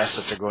stress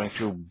that they're going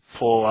through,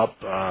 pull up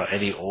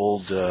any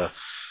old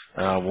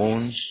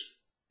wounds?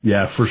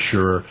 Yeah, for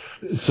sure.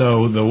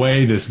 So the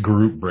way this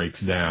group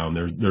breaks down,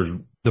 there's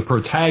the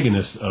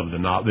protagonist of the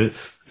novel.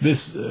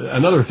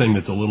 Another thing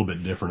that's a little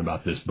bit different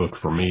about this book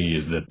for me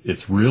is that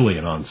it's really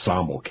an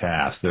ensemble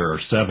cast. There are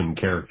 7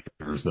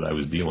 characters that I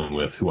was dealing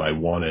with who I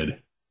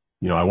wanted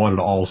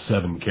all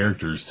 7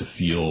 characters to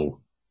feel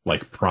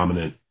like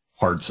prominent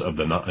parts of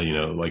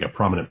like a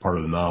prominent part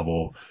of the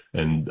novel.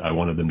 And I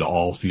wanted them to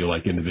all feel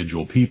like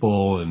individual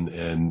people.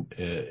 And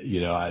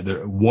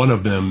one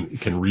of them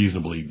can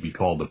reasonably be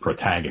called the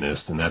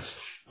protagonist, and that's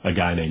a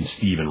guy named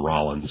Stephen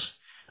Rollins.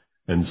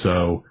 And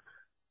so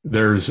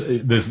there's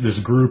this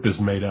group is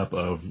made up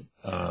of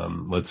 5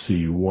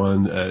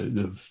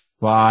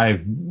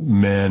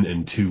 men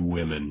and 2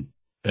 women,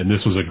 and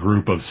this was a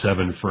group of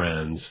 7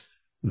 friends.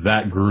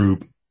 That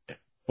group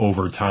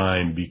over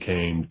time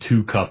became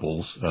 2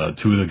 couples.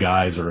 2 of the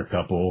guys are a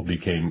couple,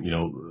 became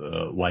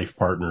life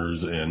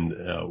partners, and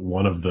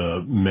one of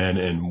the men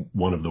and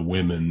one of the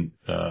women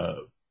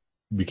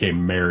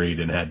became married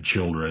and had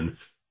children.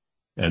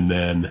 And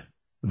then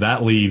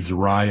that leaves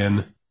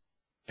Ryan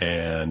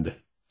and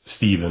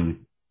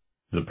Stephen,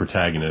 the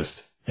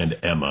protagonist, and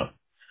Emma.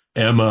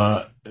 We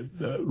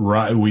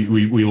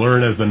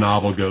learn as the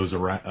novel goes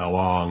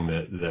along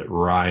that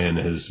Ryan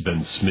has been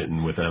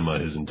smitten with Emma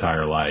his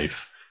entire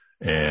life.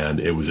 And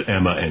it was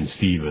Emma and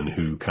Stephen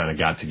who kind of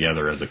got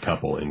together as a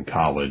couple in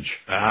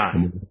college.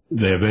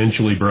 They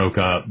eventually broke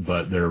up,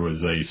 but there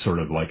was a sort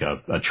of like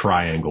a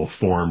triangle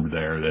formed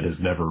there that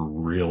has never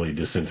really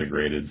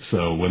disintegrated.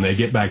 So when they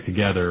get back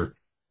together,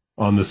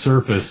 on the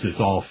surface,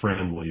 it's all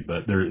friendly,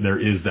 but there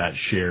is that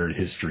shared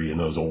history and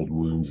those old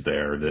wounds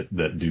there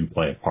that do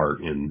play a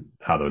part in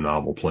how the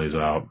novel plays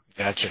out.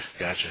 Gotcha.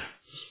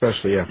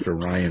 Especially after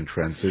Ryan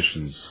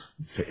transitions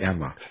to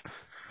Emma.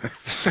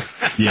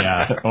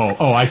 Yeah.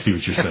 Oh, I see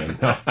what you're saying.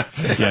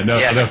 Yeah. No.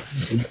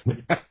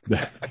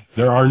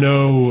 There are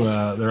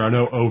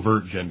no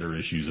overt gender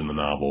issues in the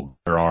novel.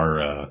 There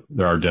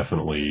are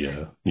definitely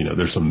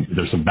there's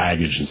some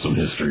baggage and some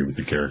history with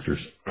the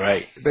characters.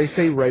 Right. They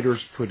say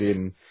writers put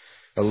in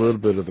a little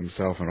bit of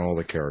themselves in all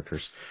the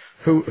characters.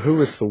 Who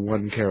is the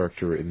one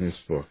character in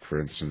this book, for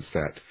instance,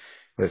 that,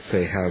 let's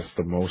say, has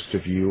the most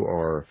of you,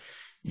 or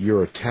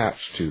you're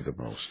attached to the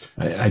most?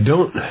 I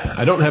don't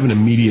have an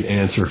immediate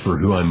answer for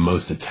who I'm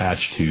most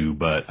attached to,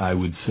 but I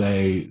would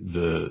say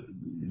the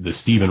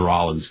Stephen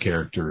Rollins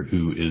character,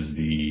 who is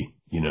the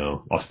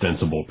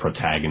ostensible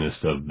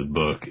protagonist of the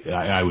book,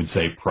 I would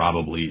say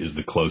probably is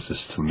the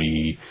closest to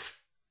me.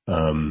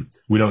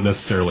 We don't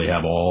necessarily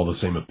have all the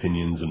same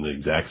opinions and the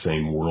exact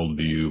same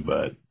worldview,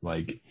 but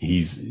like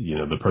he's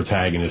the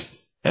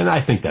protagonist. And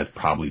I think that's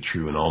probably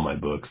true in all my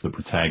books. The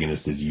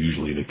protagonist is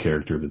usually the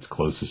character that's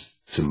closest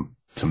to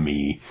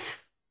me,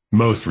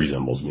 most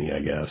resembles me,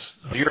 I guess.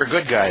 You're a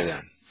good guy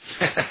then.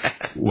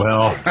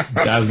 Well,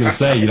 I was going to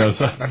say,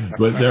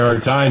 but there are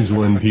times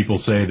when people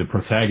say the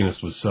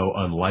protagonist was so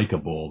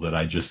unlikable that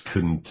I just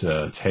couldn't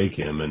take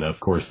him. And of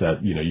course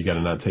that, you got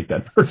to not take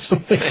that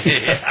personally.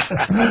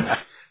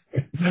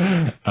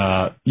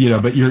 But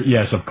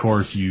yes, of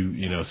course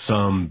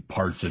some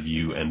parts of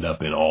you end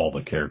up in all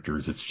the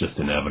characters. It's just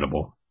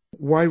inevitable.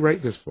 Why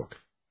write this book?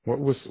 What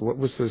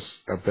was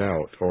this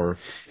about? Or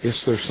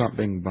is there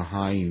something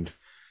behind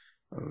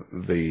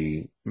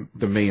the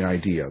main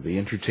idea, the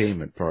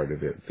entertainment part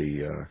of it,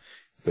 the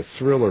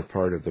thriller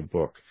part of the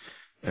book?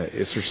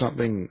 Is there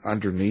something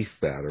underneath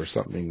that, or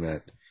something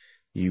that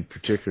you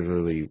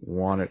particularly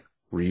wanted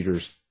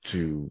readers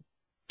to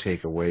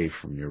take away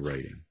from your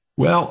writing?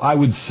 Well, I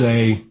would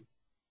say,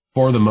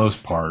 for the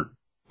most part,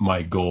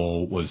 my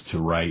goal was to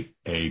write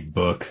a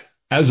book.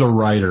 As a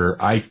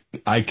writer, I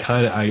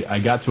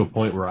got to a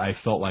point where I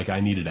felt like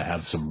I needed to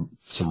have some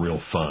real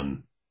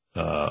fun.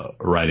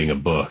 writing a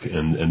book,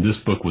 and this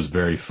book was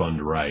very fun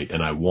to write.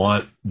 And I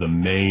want the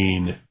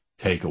main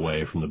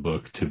takeaway from the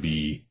book to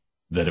be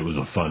that it was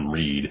a fun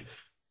read.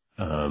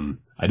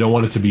 I don't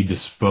want it to be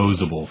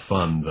disposable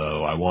fun,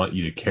 though. I want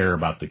you to care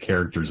about the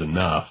characters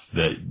enough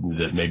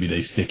that maybe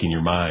they stick in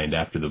your mind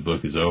after the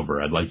book is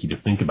over. I'd like you to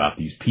think about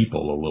these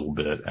people a little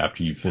bit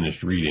after you've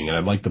finished reading, and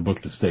I'd like the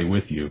book to stay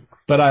with you.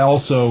 But I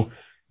also,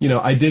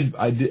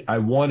 I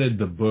wanted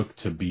the book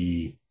to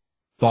be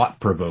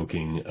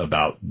thought-provoking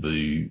about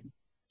the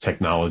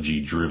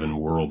technology-driven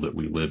world that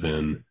we live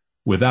in,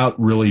 without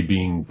really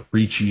being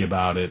preachy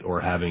about it or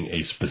having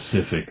a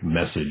specific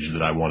message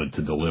that I wanted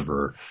to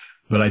deliver.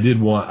 But I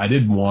did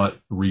want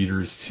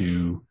readers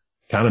to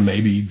kind of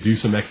maybe do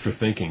some extra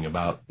thinking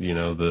about,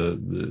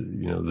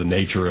 the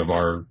nature of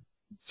our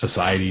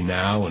society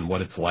now and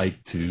what it's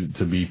like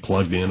to be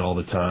plugged in all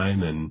the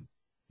time, and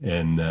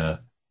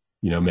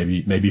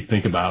maybe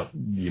think about,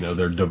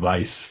 their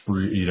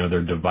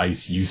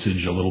device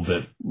usage a little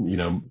bit,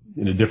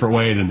 in a different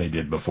way than they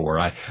did before.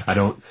 I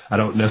don't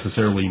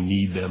necessarily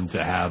need them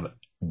to have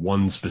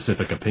one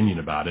specific opinion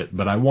about it,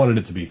 but I wanted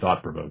it to be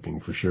thought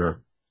provoking for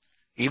sure.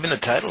 Even the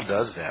title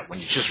does that. When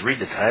you just read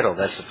the title,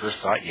 that's the first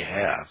thought you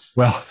have.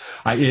 Well,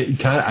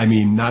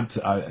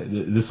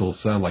 this will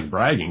sound like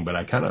bragging, but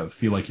I kind of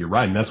feel like you're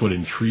right. And that's what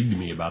intrigued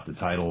me about the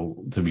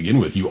title to begin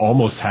with. You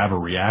almost have a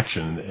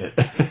reaction.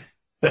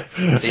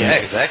 Yeah,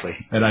 exactly.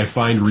 And I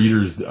find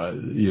readers,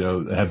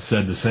 have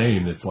said the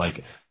same. It's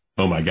like,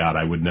 oh my God,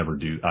 I would never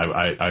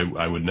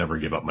I would never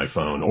give up my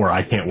phone, or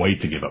I can't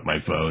wait to give up my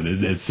phone.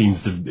 It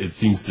seems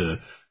to,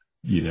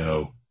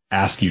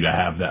 ask you to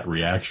have that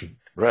reaction.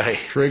 Right.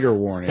 Trigger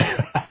warning.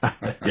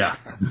 Yeah.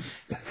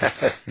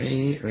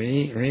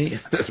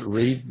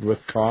 Read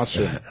with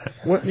caution.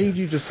 What made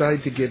you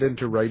decide to get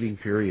into writing,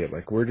 period?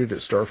 Like, where did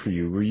it start for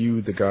you? Were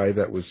you the guy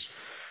that was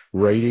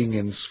writing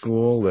in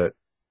school that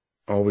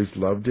always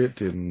loved it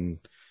and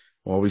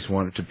always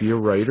wanted to be a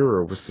writer,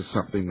 or was this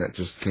something that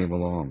just came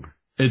along?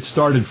 It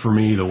started for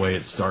me the way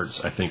it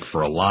starts, I think,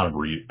 for a lot of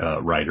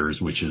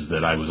writers, which is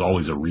that I was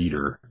always a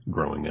reader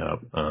growing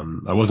up.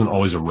 I wasn't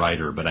always a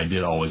writer, but I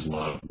did always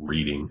love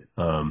reading.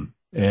 I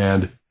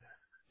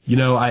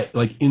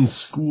like in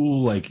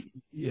school,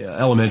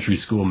 elementary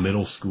school,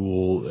 middle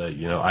school,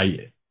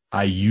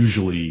 I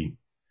usually,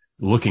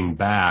 looking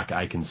back,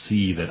 I can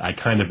see that I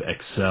kind of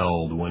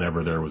excelled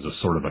whenever there was a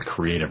sort of a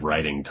creative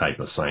writing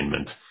type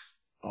assignment.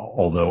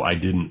 Although I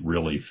didn't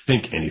really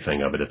think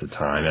anything of it at the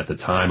time. At the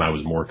time, I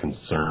was more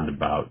concerned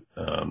about,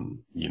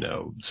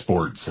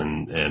 sports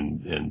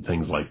and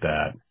things like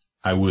that.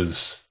 I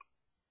was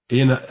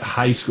in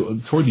high school,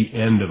 toward the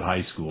end of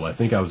high school. I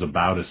think I was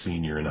about a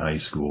senior in high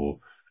school.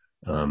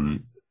 I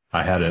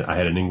had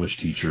an English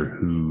teacher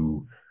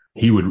who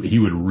he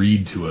would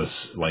read to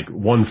us like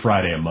one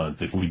Friday a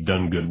month. If we'd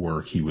done good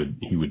work, he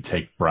would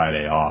take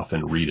Friday off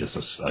and read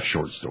us a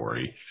short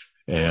story.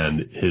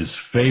 And his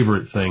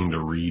favorite thing to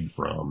read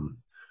from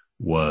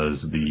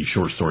was the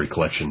short story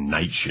collection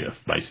Night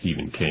Shift by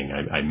Stephen King.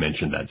 I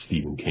mentioned that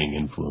Stephen King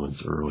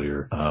influence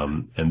earlier.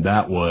 And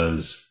that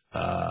was,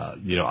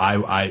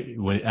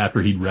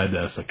 after he'd read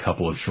us a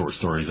couple of short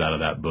stories out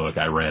of that book,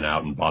 I ran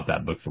out and bought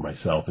that book for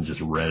myself and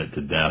just read it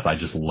to death. I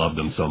just loved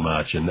him so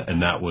much.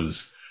 And that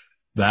was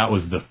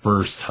the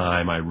first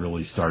time I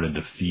really started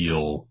to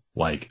feel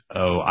like,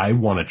 oh, I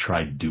want to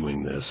try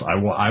doing this. I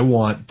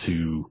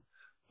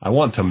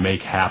want to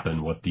make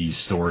happen what these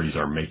stories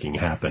are making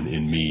happen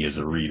in me as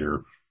a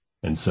reader.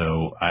 And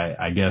so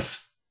I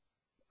guess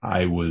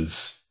I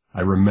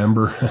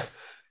remember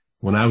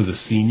when I was a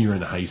senior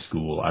in high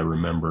school, I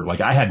remember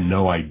I had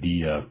no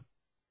idea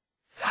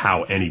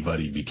how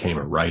anybody became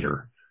a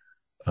writer.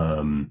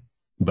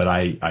 But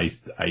I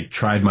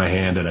tried my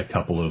hand at a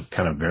couple of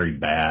kind of very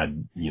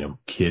bad,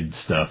 kid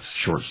stuff,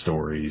 short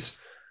stories.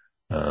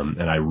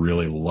 And I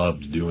really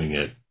loved doing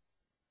it.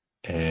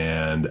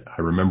 And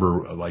I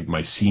remember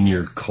my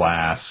senior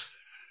class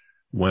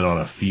went on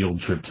a field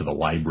trip to the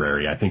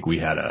library. I think we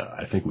had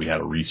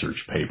a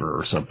research paper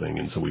or something.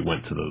 And so we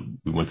went to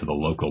the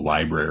local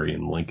library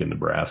in Lincoln,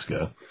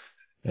 Nebraska.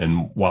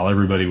 And while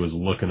everybody was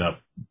looking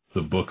up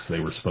the books they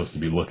were supposed to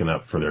be looking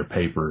up for their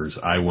papers,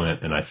 I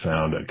went and I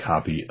found a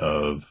copy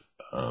of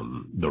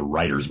the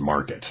Writer's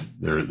Market.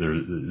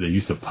 They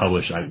used to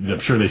publish, I'm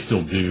sure they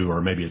still do,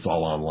 or maybe it's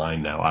all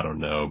online now, I don't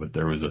know, but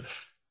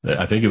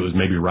I think it was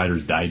maybe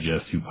Writer's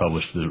Digest who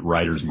published the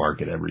Writer's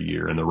Market every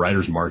year. And the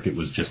Writer's Market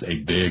was just a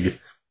big,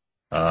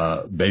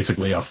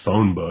 basically a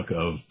phone book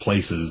of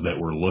places that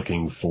were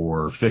looking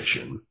for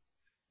fiction.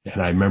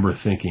 And I remember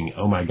thinking,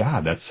 oh my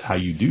God, that's how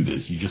you do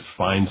this. You just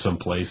find some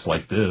place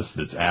like this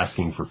that's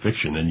asking for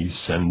fiction and you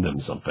send them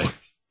something.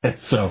 And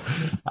so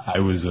I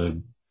was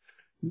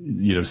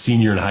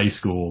senior in high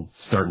school,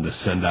 starting to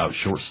send out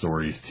short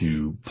stories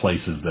to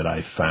places that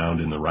I found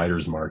in the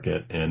Writer's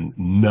Market, and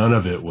none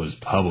of it was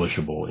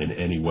publishable in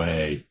any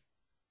way.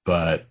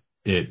 But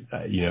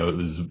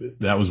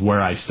that was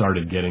where I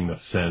started getting the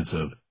sense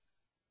of,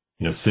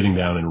 sitting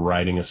down and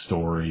writing a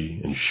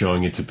story and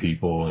showing it to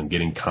people and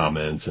getting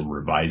comments and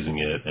revising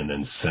it and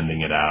then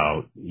sending it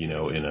out,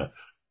 in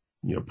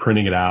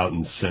printing it out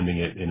and sending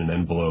it in an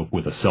envelope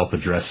with a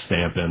self-addressed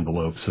stamped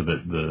envelope so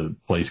that the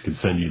place could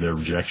send you their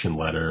rejection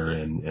letter,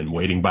 and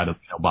waiting by the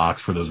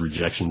mailbox for those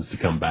rejections to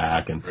come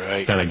back, and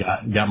kind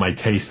of got my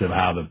taste of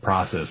how the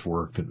process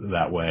worked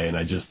that way. And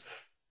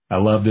I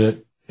loved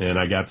it. And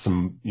I got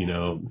some,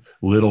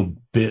 little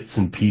bits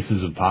and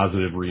pieces of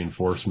positive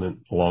reinforcement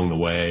along the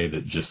way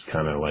that just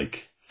kind of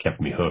like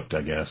kept me hooked,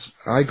 I guess.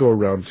 I go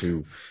around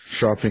to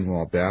shopping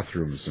mall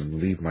bathrooms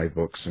and leave my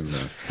books in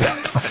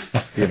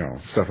the,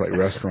 stuff like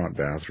restaurant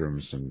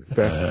bathrooms and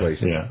best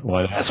places. Yeah,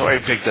 well, that's why I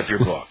picked up your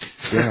book.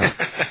 Yeah.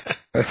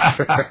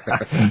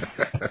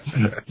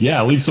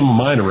 Yeah, leave some of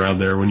mine around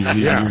there when you leave.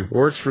 Yeah, it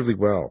works really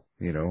well.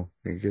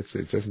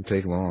 It doesn't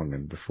take long,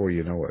 and before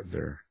you know it,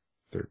 they're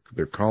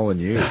calling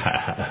you.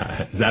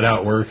 Is that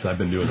how it works? I've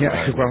been doing it.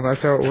 Yeah, well,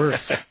 that's how it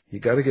works. You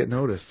got to get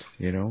noticed,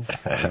 You do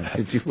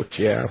what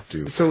you have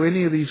to. So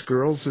any of these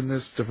girls in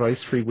this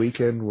device-free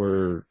weekend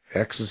were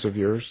exes of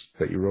yours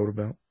that you wrote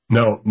about?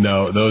 No,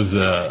 those,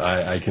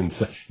 I can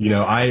say,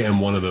 I am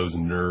one of those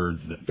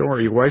nerds that... Don't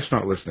worry, your wife's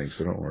not listening,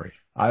 so don't worry.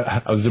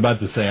 I was about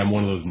to say I'm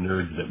one of those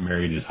nerds that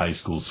married his high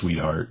school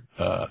sweetheart.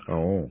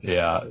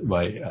 Yeah,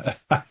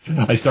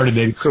 I started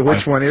dating... So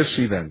which one is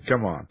she then?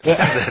 Come on.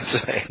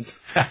 That's right.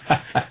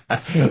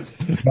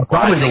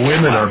 Probably the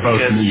women are both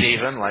me.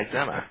 Stephen, like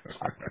them.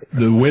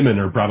 The women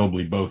are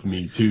probably both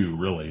me too,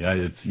 really.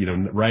 It's,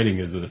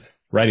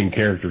 writing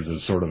characters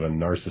is sort of a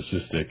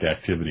narcissistic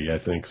activity, I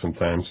think,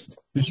 sometimes.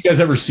 Did you guys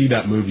ever see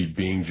that movie,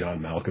 Being John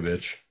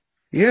Malkovich?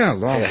 Yeah,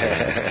 long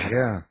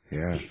time.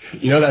 Yeah.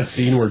 That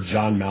scene where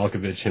John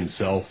Malkovich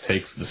himself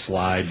takes the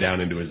slide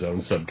down into his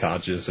own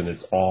subconscious, and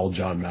it's all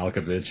John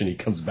Malkovich, and he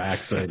comes back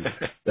saying,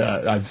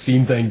 I've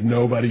seen things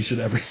nobody should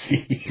ever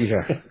see.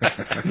 Yeah.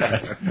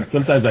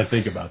 Sometimes I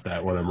think about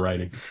that when I'm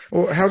writing.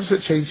 Well, how does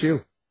it change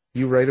you?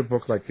 You write a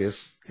book like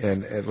this,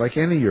 and like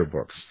any of your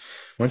books,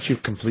 once you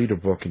complete a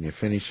book and you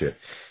finish it,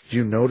 do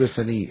you notice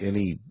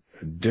any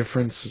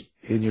difference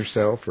in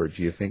yourself, or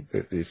do you think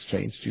that it's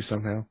changed you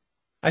somehow?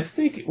 I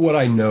think what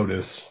I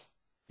notice,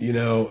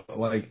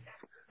 I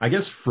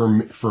guess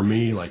for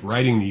me, like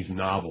writing these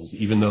novels,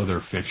 even though they're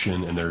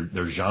fiction and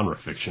they're genre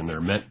fiction,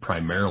 they're meant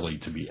primarily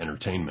to be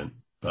entertainment,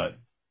 but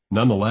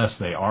nonetheless,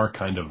 they are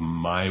kind of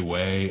my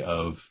way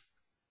of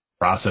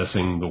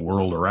processing the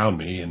world around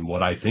me and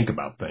what I think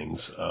about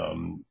things.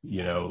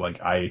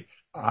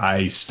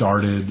 I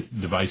started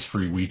Device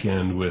Free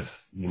Weekend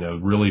with,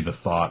 really the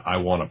thought I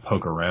want to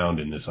poke around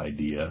in this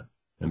idea.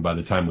 And by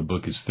the time the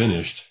book is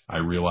finished, I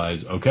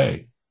realize,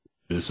 okay,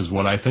 this is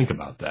what I think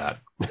about that.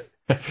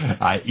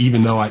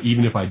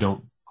 Even if I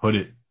don't put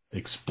it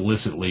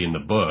explicitly in the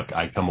book,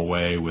 I come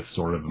away with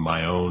sort of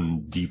my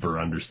own deeper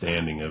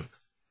understanding of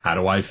how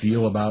do I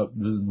feel about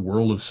the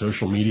world of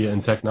social media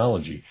and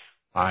technology.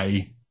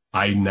 I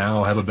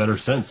now have a better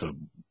sense of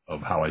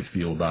how I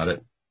feel about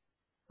it.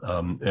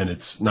 And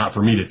it's not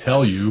for me to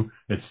tell you,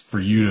 it's for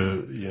you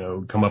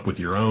to, come up with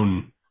your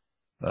own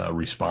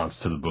response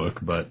to the book.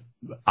 But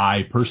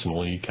I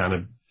personally kind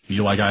of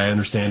feel like I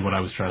understand what I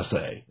was trying to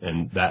say.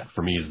 And that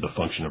for me is the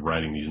function of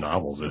writing these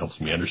novels. It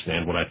helps me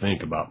understand what I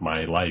think about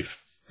my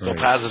life. So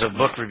positive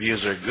book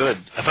reviews are good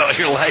about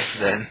your life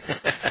then.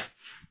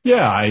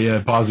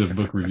 Yeah, positive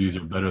book reviews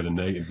are better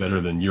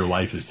than your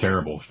life is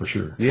terrible, for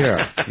sure.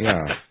 Yeah.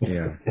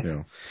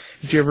 Did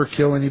you ever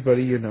kill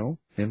anybody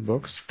in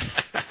books?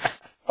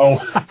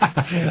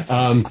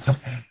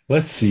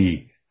 Let's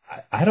see.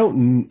 I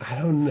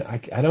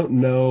don't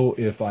know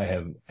if I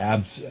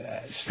have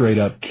straight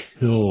up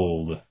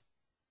killed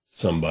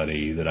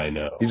somebody that I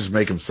know. You just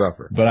make them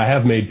suffer. But I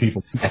have made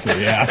people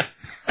suffer, yeah.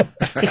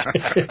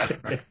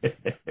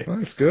 Well,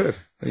 that's good.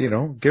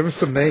 Give us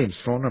some names,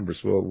 phone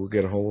numbers. We'll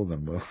get a hold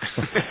of them.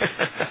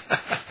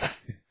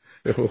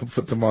 We'll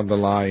put them on the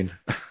line.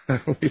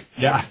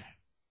 Yeah.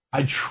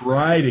 I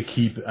try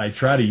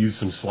to use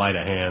some sleight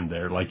of hand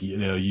there. Like,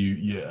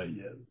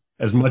 you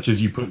as much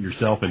as you put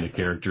yourself into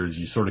characters,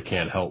 you sort of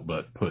can't help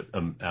but put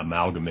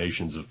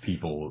amalgamations of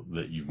people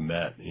that you've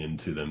met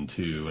into them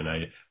too. And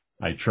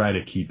I try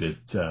to keep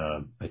it,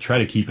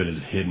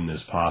 as hidden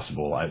as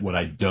possible.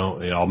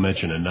 I'll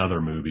mention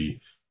another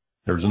movie.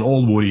 There was an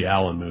old Woody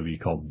Allen movie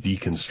called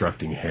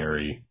Deconstructing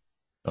Harry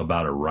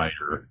about a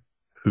writer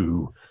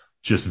who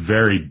just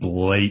very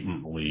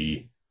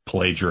blatantly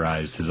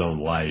plagiarized his own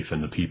life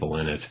and the people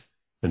in it.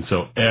 And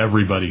so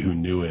everybody who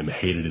knew him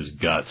hated his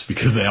guts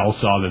because they all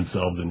saw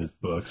themselves in his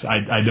books.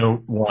 I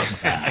don't want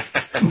that.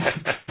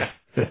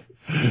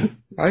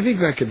 I think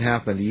that can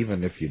happen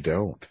even if you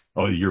don't.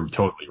 Oh, you're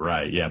totally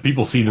right. Yeah,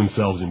 people see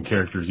themselves in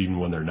characters even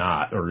when they're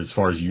not, or as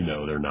far as you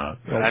know, they're not.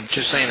 I'm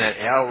just saying that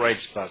Al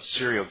writes about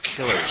serial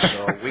killers,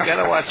 so we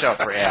got to watch out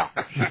for Al.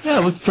 Yeah,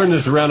 let's turn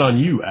this around on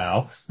you,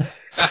 Al.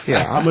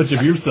 Yeah. How much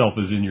of yourself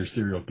is in your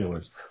serial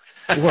killers?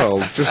 Well,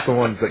 just the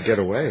ones that get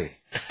away.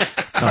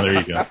 Oh, there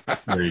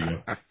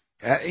you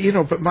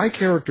go. But my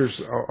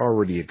characters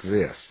already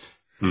exist.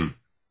 For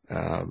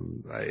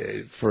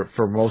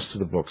most of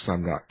the books,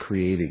 I'm not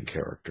creating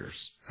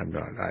characters.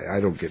 I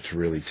don't get to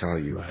really tell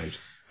you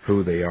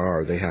who they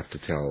are. They have to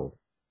tell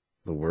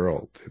the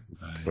world.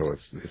 Right. So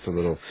it's a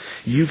little,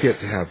 you get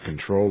to have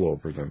control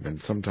over them,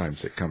 and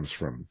sometimes it comes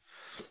from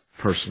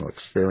personal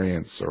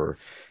experience or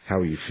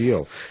how you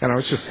feel. And I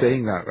was just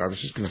saying that, I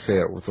was just going to say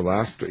it with the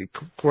last,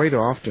 quite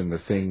often the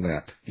thing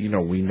that,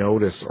 we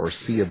notice or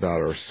see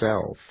about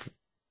ourselves,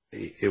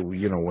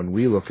 when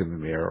we look in the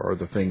mirror, are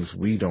the things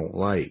we don't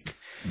like.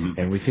 Mm-hmm.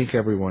 And we think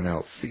everyone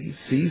else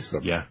sees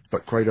them. Yeah.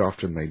 But quite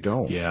often they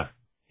don't. Yeah.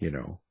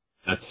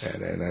 That's,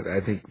 and I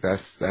think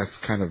that's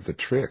kind of the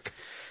trick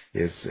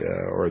is,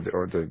 or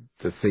the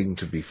thing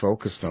to be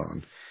focused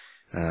on.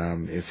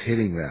 Is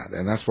hitting that.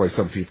 And that's why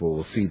some people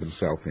will see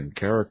themselves in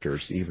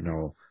characters, even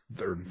though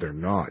they're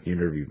not. You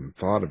never even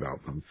thought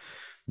about them.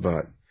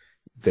 But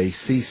they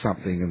see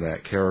something in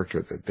that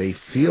character that they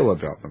feel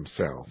about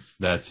themselves.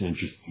 That's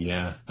interesting.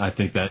 Yeah. I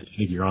think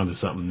you're onto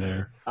something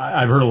there.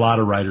 I've heard a lot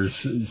of writers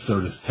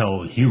sort of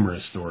tell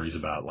humorous stories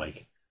about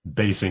like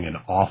basing an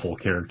awful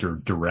character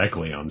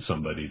directly on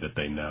somebody that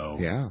they know.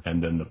 Yeah.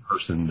 And then the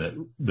person that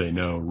they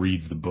know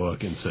reads the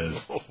book and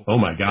says, oh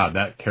my God,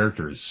 that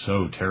character is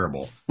so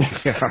terrible.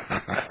 Yeah.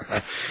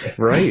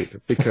 Right.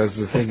 Because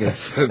the thing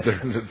is,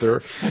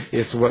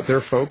 it's what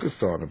they're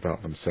focused on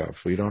about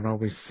themselves. We don't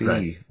always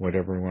see what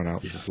everyone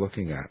else is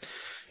looking at,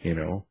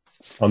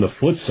 On the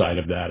flip side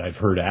of that, I've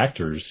heard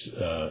actors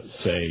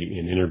say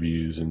in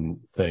interviews and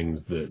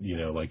things that,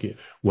 like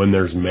when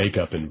there's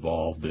makeup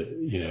involved,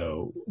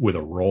 with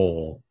a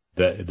role,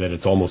 that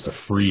it's almost a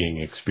freeing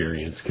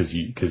experience because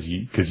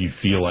you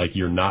feel like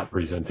you're not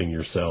presenting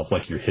yourself,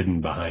 like you're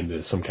hidden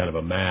behind some kind of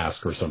a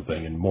mask or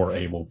something, and more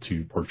able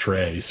to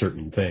portray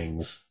certain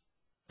things.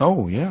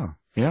 Oh, yeah.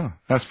 Yeah.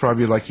 That's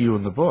probably like you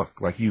in the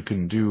book. Like you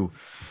can do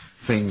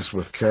things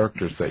with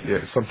characters that,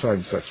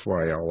 sometimes that's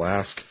why I'll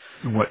ask,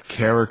 what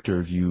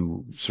character do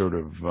you sort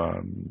of,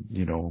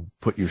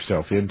 put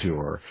yourself into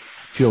or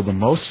feel the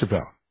most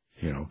about,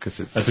 because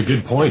that's a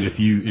good point. If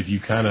you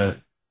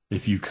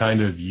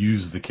kind of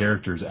use the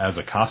characters as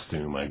a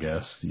costume, I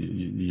guess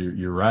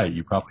you're right.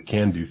 You probably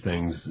can do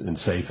things and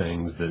say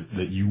things that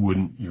you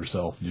wouldn't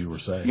yourself do or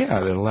say. Yeah.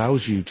 It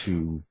allows you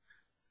to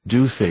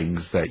do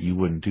things that you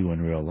wouldn't do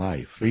in real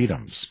life.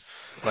 Freedoms.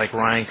 Like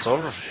Ryan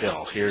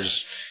Cloverhill.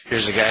 Here's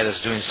a guy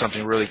that's doing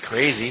something really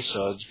crazy,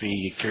 so I'd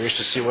be curious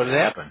to see what would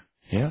happen.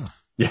 Yeah.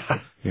 Yeah.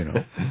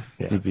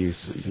 It'd be,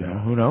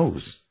 who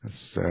knows?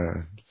 It's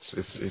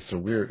a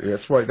weird,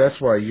 that's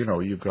why,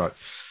 you've got,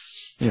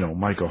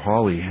 Michael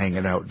Hawley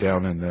hanging out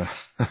down in the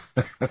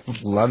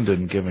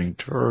London giving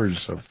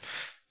tours of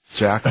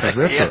Jack the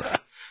Ripper.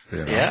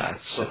 Yeah.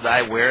 So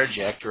I wear a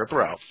Jack the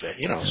Ripper outfit,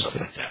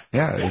 something like that.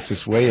 Yeah. It's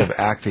this way of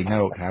acting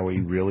out how he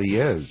really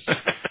is.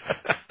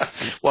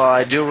 Well,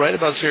 I do write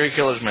about serial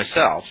killers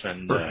myself,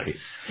 and that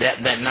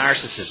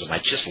narcissism, I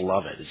just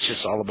love it. It's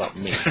just all about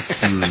me.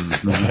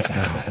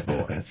 Oh,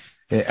 boy.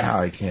 Yeah,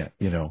 I can't,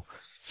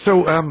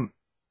 So,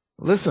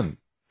 listen,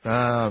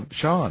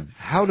 Sean,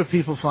 how do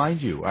people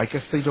find you? I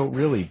guess they don't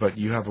really, but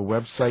you have a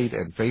website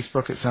and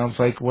Facebook, it sounds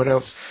like. What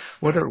else?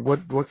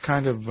 What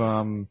kind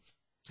of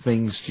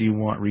things do you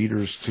want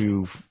readers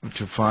to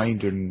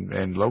find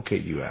and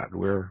locate you at?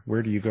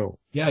 Where do you go?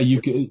 Yeah,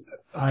 you can.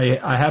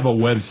 I have a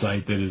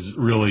website that is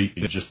really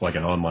just like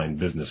an online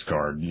business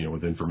card,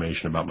 with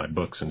information about my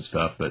books and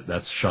stuff, but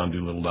that's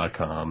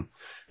SeanDoolittle.com.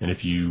 And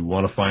if you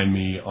want to find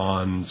me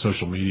on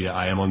social media,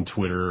 I am on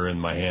Twitter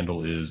and my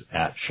handle is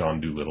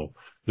 @SeanDoolittle.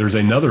 There's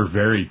another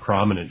very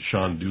prominent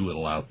Sean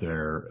Doolittle out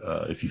there.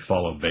 If you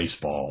follow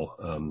baseball,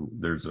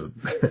 there's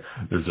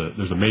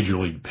a major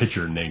league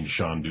pitcher named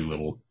Sean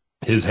Doolittle.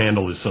 His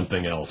handle is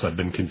something else. I've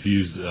been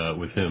confused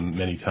with him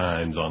many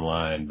times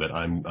online, but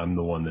I'm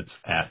the one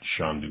that's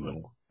 @Sean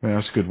Doolittle. Man,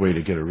 that's a good way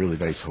to get a really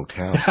nice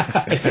hotel.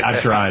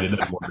 I've tried. It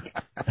doesn't work.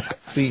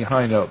 See, you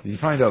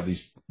find out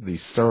these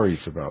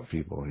stories about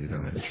people.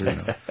 That's true.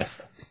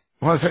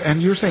 Well,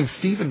 and you're saying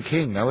Stephen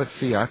King. Now let's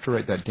see. I have to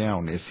write that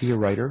down. Is he a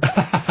writer?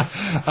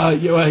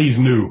 He's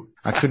new.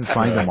 I couldn't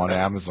find him on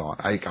Amazon.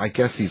 I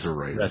guess he's a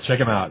writer. Yeah, check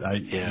him out.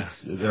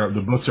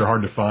 The books are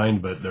hard to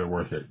find, but they're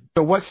worth it.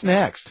 So what's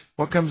next?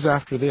 What comes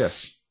after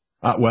this?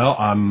 Well,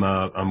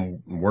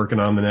 I'm working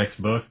on the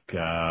next book.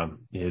 I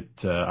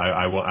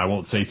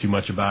won't say too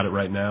much about it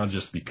right now,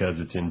 just because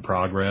it's in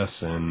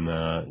progress, and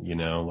I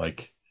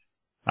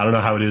don't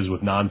know how it is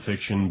with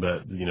nonfiction,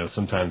 but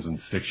sometimes in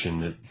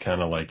fiction, it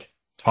kind of like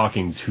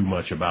talking too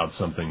much about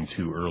something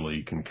too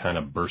early can kind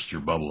of burst your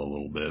bubble a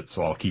little bit.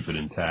 So I'll keep it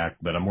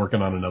intact, but I'm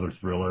working on another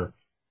thriller.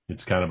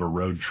 It's kind of a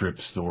road trip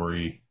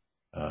story.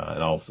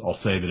 And I'll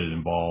say that it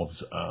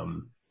involves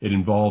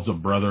a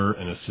brother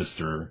and a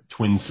sister,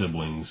 twin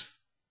siblings,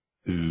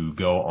 who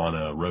go on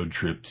a road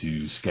trip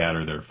to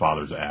scatter their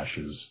father's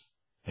ashes.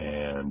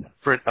 And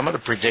I'm going to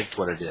predict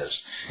what it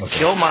is. Okay.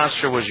 Kill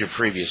Monster was your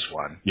previous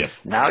one. Yes.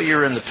 Now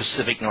you're in the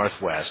Pacific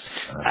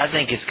Northwest. I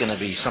think it's going to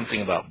be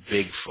something about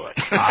Bigfoot.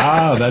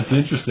 That's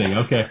interesting.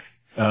 Okay.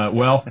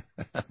 Well,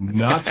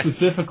 not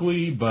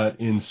specifically, but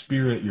in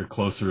spirit, you're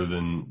closer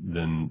than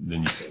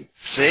you think.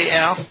 See,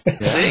 Al? Yeah.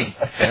 See?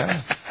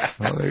 Yeah.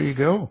 Well, there you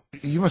go.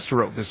 You must have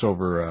wrote this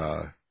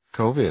over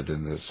COVID,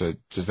 and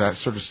does that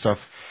sort of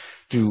stuff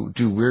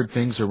Do weird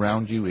things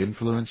around you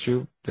influence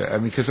you? I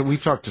mean, because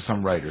we've talked to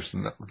some writers,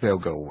 and they'll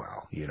go,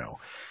 well,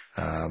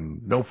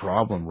 no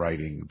problem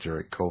writing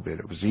during COVID.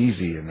 It was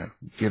easy, and it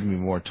gave me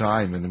more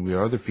time. And then we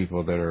have other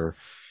people that are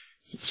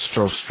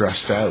so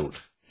stressed out,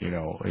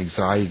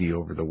 anxiety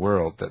over the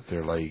world that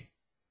they're like,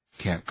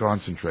 can't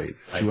concentrate.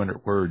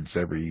 200 words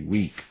every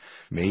week,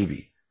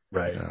 maybe.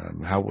 Right.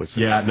 How was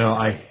it? Yeah, no,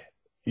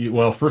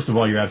 well, first of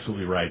all, you're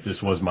absolutely right.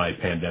 This was my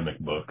pandemic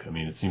book. I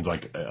mean, it seems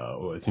like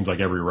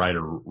every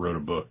writer wrote a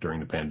book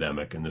during the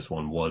pandemic, and this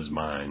one was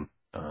mine.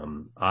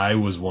 I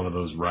was one of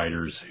those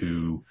writers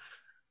who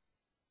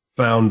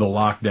found the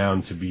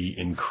lockdown to be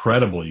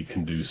incredibly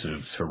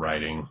conducive to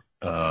writing,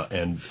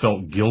 and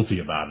felt guilty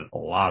about it a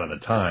lot of the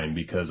time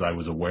because I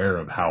was aware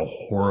of how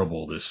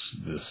horrible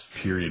this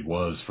period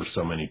was for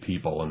so many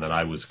people, and that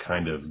I was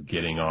kind of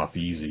getting off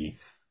easy.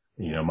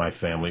 My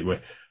family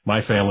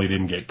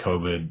didn't get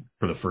COVID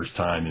for the first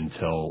time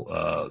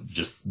until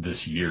just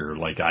this year.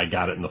 Like, I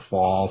got it in the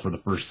fall for the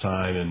first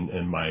time,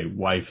 and my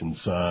wife and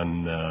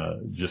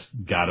son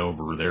just got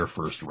over their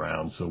first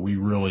round. So we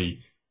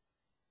really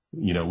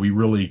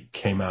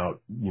came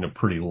out,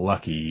 pretty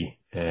lucky.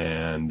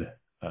 And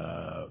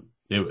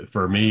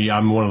for me,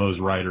 I'm one of those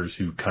writers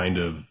who kind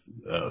of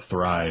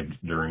thrived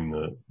during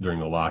the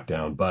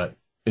lockdown. But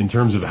in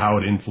terms of how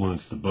it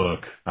influenced the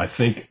book, I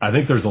think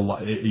there's a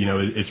lot,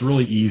 it's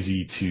really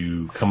easy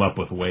to come up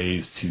with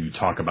ways to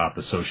talk about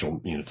the social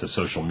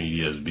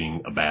media as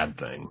being a bad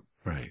thing.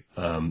 Right.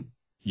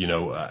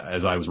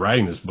 As I was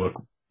writing this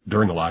book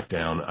during the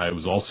lockdown, I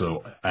was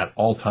also at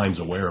all times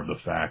aware of the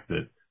fact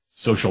that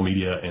social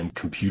media and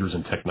computers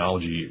and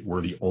technology were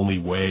the only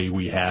way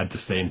we had to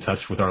stay in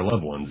touch with our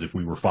loved ones if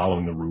we were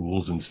following the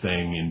rules and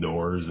staying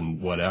indoors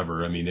and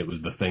whatever. I mean, it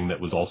was the thing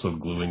that was also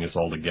gluing us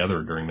all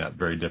together during that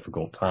very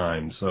difficult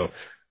time. So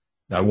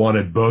I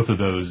wanted both of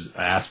those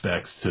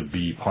aspects to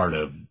be part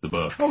of the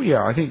book. Oh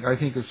yeah, I think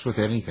it's with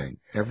everything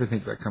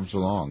that comes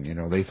along.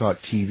 They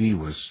thought TV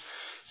was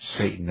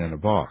Satan in a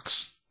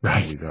box.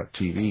 Right. We got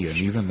TV, and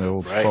even the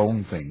old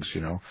phone things.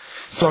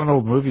 Saw an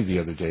old movie the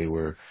other day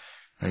where,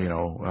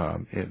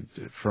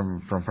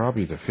 from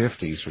probably the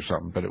 50s or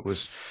something, but it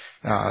was,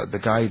 the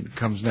guy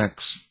comes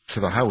next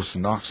to the house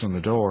and knocks on the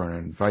door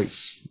and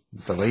invites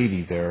the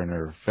lady there and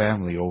her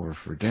family over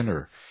for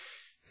dinner.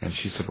 And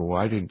she said, well,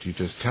 why didn't you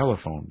just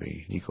telephone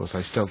me? And he goes,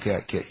 I still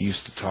can't get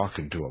used to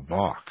talking to a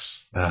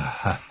box.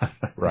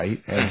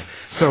 Right? And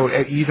so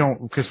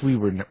because we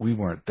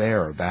weren't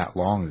there that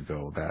long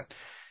ago, that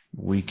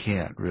we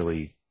can't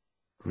really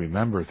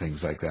remember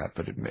things like that.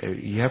 But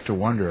you have to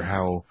wonder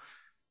how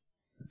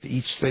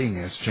each thing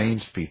has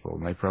changed people,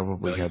 and they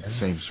probably had the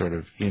same sort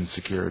of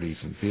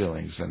insecurities and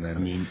feelings. And then, I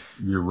mean,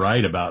 you're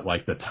right about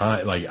the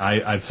time. Like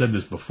I've said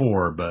this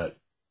before, but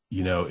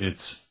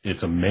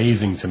it's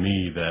amazing to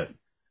me that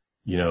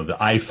the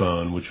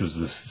iPhone, which was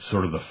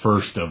sort of the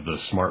first of the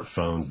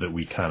smartphones that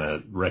we kind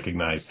of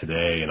recognize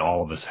today, and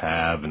all of us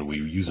have, and we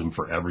use them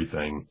for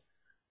everything.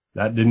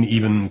 That didn't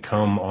even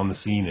come on the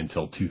scene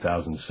until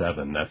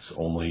 2007. That's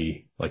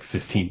only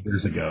 15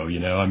 years ago,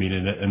 I mean,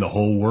 and the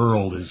whole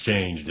world has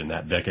changed in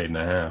that decade and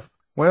a half.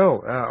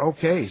 Well,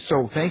 okay.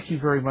 So thank you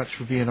very much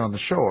for being on the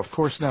show. Of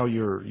course, now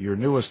your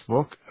newest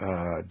book,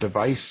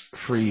 Device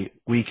Free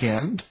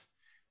Weekend,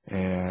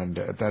 and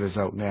that is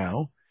out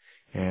now,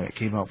 and it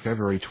came out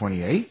February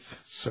 28th.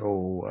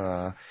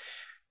 So,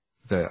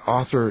 the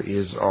author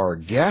is our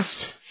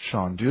guest,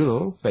 Sean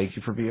Doolittle. Thank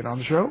you for being on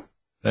the show.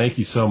 Thank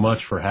you so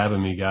much for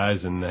having me,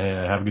 guys, and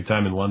have a good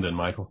time in London,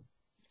 Michael.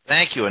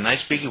 Thank you, and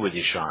nice speaking with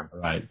you, Sean. All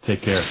right,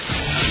 take care.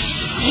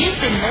 You've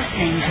been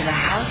listening to the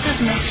House of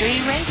Mystery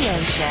radio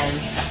show.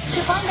 To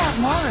find out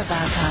more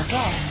about our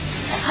guests,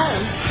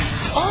 hosts,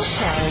 or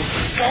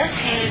shows, go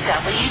to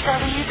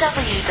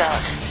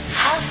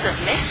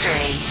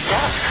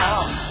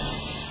www.houseofmystery.com.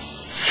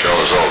 Show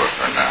is over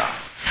for now.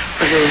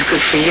 Was it as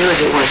good for you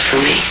as it was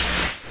for me?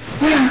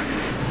 Well,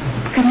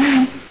 good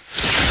night.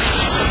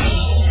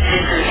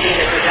 This has been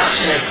a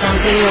production of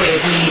Something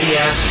Weird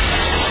Media.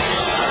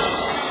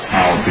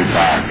 I'll be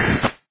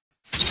back.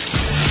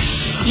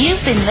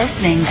 You've been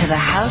listening to the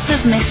House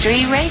of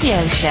Mystery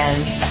radio show.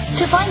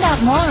 To find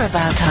out more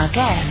about our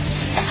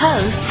guests,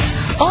 hosts,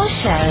 or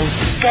shows,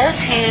 go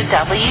to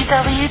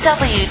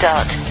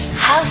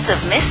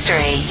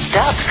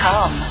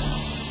www.houseofmystery.com.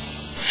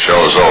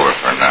 Show is over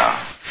for now.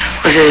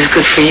 Was it as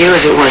good for you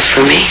as it was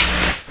for me?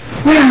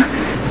 Well,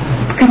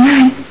 good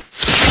night.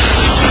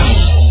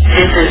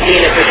 This has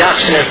been a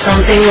production of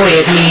Something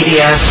Weird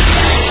Media.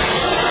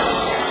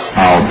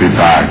 I'll be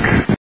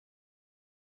back.